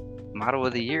now. Motto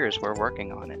of the year is we're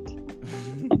working on it.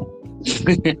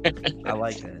 I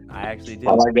like that. I actually do.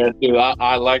 I like that too.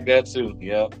 I like that too.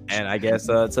 Yep. And I guess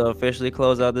to officially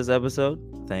close out this episode,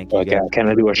 thank you. Can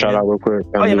I do a shout out real quick?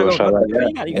 All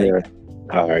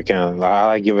right, I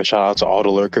like give a shout out to all the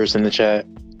lurkers in the chat.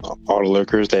 All the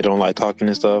lurkers, they don't like talking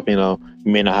and stuff. You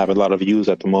may not have a lot of views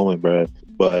at the moment, but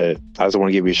I just want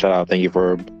to give you a shout out. Thank you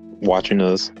for watching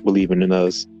us, believing in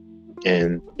us,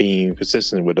 and being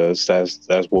consistent with us.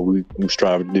 That's what we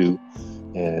strive to do,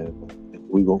 and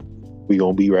we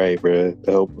gonna be right,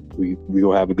 bro. We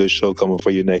gonna have a good show coming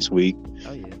for you next week.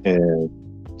 Oh yeah.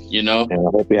 And I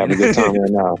hope you have a good time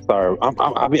right now. Sorry,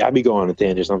 I be going on a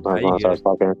tangent sometimes when I start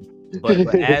talking.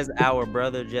 But as our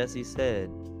brother Jesse said,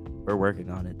 we're working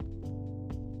on it.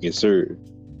 Yes, sir.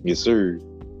 Yes, sir.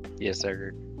 Yes,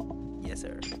 sir. Yes,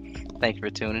 sir. Thank you for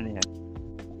tuning in.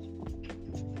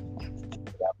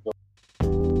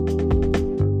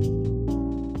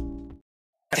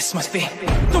 This must be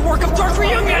the work of Dark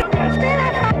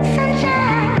Reunion!